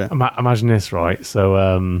future here. Imagine this, right?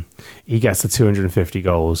 So he gets to 250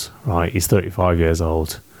 goals, right? He's 35 years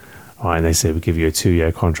old, right? And they say, we'll give you a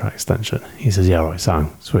 2-year contract extension. He says, yeah, right,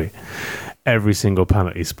 sound, sweet. Every single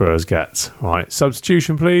penalty Spurs gets, right?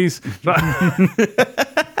 Substitution, please.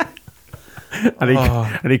 And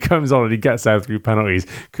he comes on and he gets out through penalties.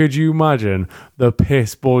 Could you imagine the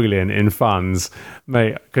piss boiling in fans,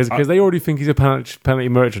 mate? Because they already think he's a penalty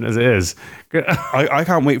merchant as it is. I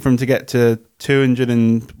can't wait for him to get to 200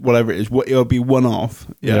 and whatever it is. It'll be one off,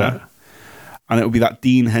 yeah. And it'll be that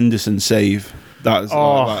Dean Henderson save. That's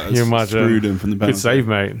you imagine screwed him from the penalty. Good save,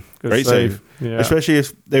 mate. Great save. Yeah. Especially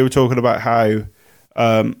if they were talking about how.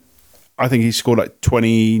 I think he scored like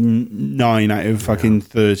 29 out of fucking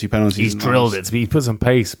 30 penalties. He's drilled it. He put some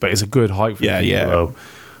pace, but it's a good height for him. Though.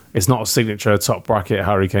 It's not a signature top bracket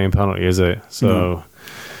Harry Kane penalty, is it? So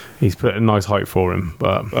he's put a nice height for him.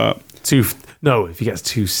 But if he gets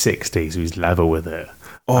 260, so he's level with it.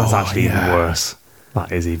 That's actually even worse.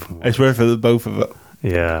 That is even worse. It's worth it for both of it.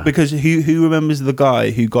 Yeah. Because who remembers the guy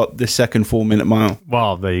who got the second 4-minute mile?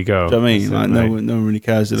 Well, there you go. Do you know what I mean? Like, no one really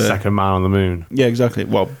cares. Second man on the moon. Yeah, exactly.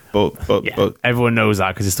 Well, but everyone knows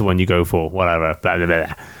that because it's the one you go for. Whatever. Blah, blah,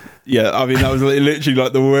 blah. Yeah, I mean, that was literally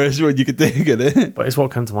like the worst one you could think of it. But it's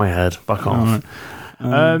what came to my head. Back off.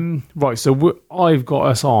 Right, so I've got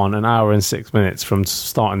us on an hour and 6 minutes from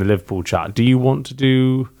starting the Liverpool chat. Do you want to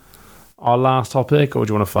do our last topic, or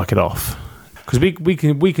do you want to fuck it off? Because we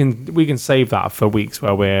can save that for weeks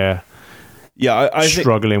where we're I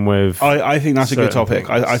struggling with. I think that's a good topic.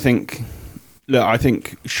 I think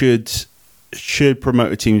should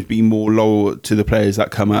promoter teams be more loyal to the players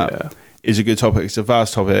that come up is a good topic. It's a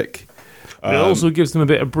vast topic. It also gives them a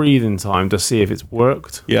bit of breathing time to see if it's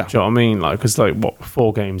worked. Yeah, do you know what I mean? Like, because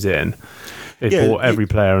 4 games in, they bought every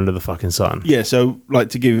player under the fucking sun. Yeah, so like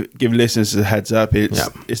to give listeners a heads up,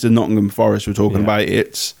 it's the Nottingham Forest we're talking about.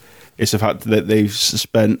 It's the fact that they've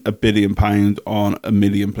spent £1 billion on 1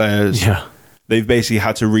 million players. Yeah, they've basically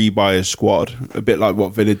had to rebuy a squad, a bit like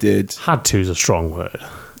what Villa did. Had to is a strong word.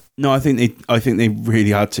 No, I think they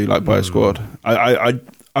really had to buy a squad.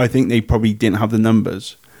 I think they probably didn't have the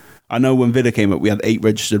numbers. I know when Villa came up, we had 8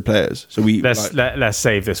 registered players. So let's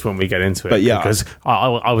save this when we get into it. But because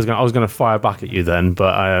I was going to fire back at you then.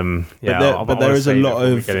 But there's a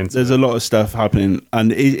lot of stuff happening,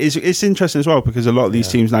 and it's interesting as well because a lot of these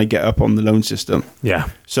teams now get up on the loan system. Yeah,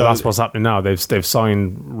 so that's what's happening now. They've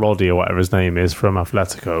signed Roddy or whatever his name is from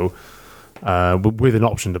Atletico with an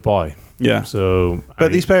option to buy. Yeah. So,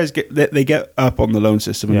 these players get up on the loan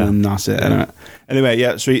system, and then that's it. Anyway,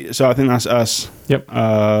 yeah, sweet. So I think that's us. Yep.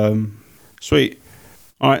 Sweet.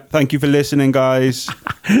 All right. Thank you for listening, guys.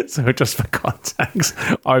 So just for context,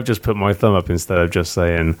 I've just put my thumb up instead of just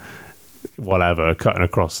saying whatever, cutting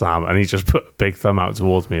across Sam, and he just put a big thumb out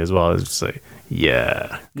towards me as well. Just say,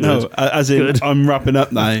 yeah. Good. No, as in good. I'm wrapping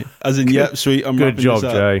up now. As in, yep, sweet. I'm good wrapping job,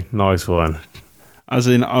 this up. Jay. Nice one. As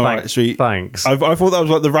in, all right, sweet. Thanks. I thought that was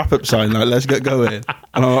like the wrap-up sign. Like, let's get going. And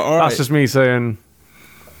I'm like, all right. That's just me saying.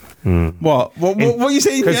 What are you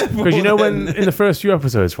saying? Because you know when in the first few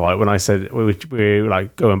episodes, right, when I said we were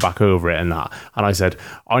like going back over it and I said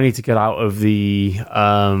I need to get out of the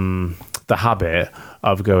habit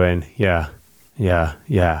of going yeah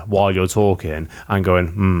while you're talking and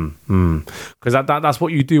going because that's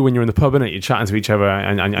what you do when you're in the pub, innit? You're chatting to each other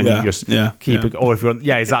and you just keep it, or if you're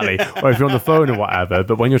exactly or if you're on the phone or whatever.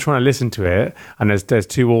 But when you're trying to listen to it and there's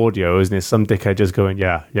 2 audios and there's some dickhead just going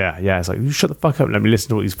yeah, it's like, you shut the fuck up and let me listen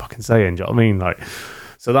to what he's fucking saying. Do you know what I mean? Like,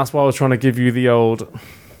 so that's why I was trying to give you the old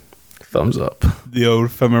thumbs up, the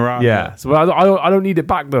old thumb around. Yeah, so I don't need it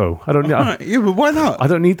back though. I don't need. Yeah, but why not? I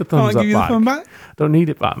don't need the thumbs up. Give you the thumb back. Don't need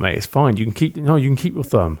it back, mate. It's fine. You can keep your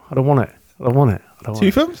thumb. I don't want it.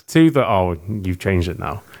 2 thumbs? 2 that. Oh, you've changed it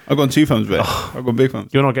now. I've got 2 thumbs, mate. I've got big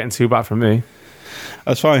thumbs. You're not getting 2 back from me.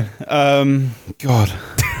 That's fine. God.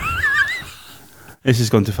 This has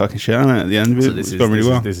gone to fucking shit, hasn't it? At the end, it's gone really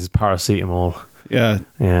well. This is paracetamol. Yeah,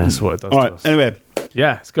 that's what it does. All right. Anyway,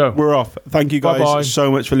 let's go. We're off. Thank you guys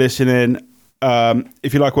so much for listening.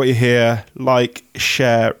 If you like what you hear, like,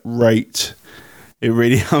 share, rate. It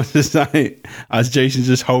really helps us out. As Jason's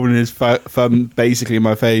just holding his thumb basically in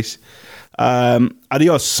my face.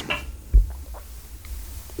 Adios.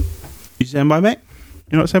 You saying bye, mate?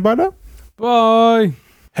 You're not saying bye now? Bye.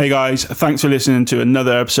 Hey guys, thanks for listening to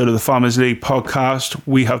another episode of the Farmers League podcast.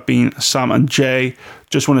 We have been Sam and Jay.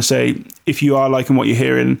 Just want to say, if you are liking what you're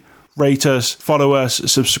hearing, rate us, follow us,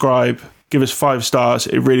 subscribe, give us 5 stars.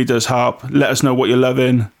 It really does help. Let us know what you're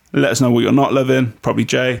loving. Let us know what you're not loving. Probably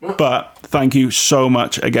Jay. But thank you so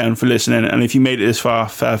much again for listening. And if you made it this far,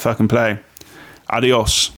 fair fucking play. Adios.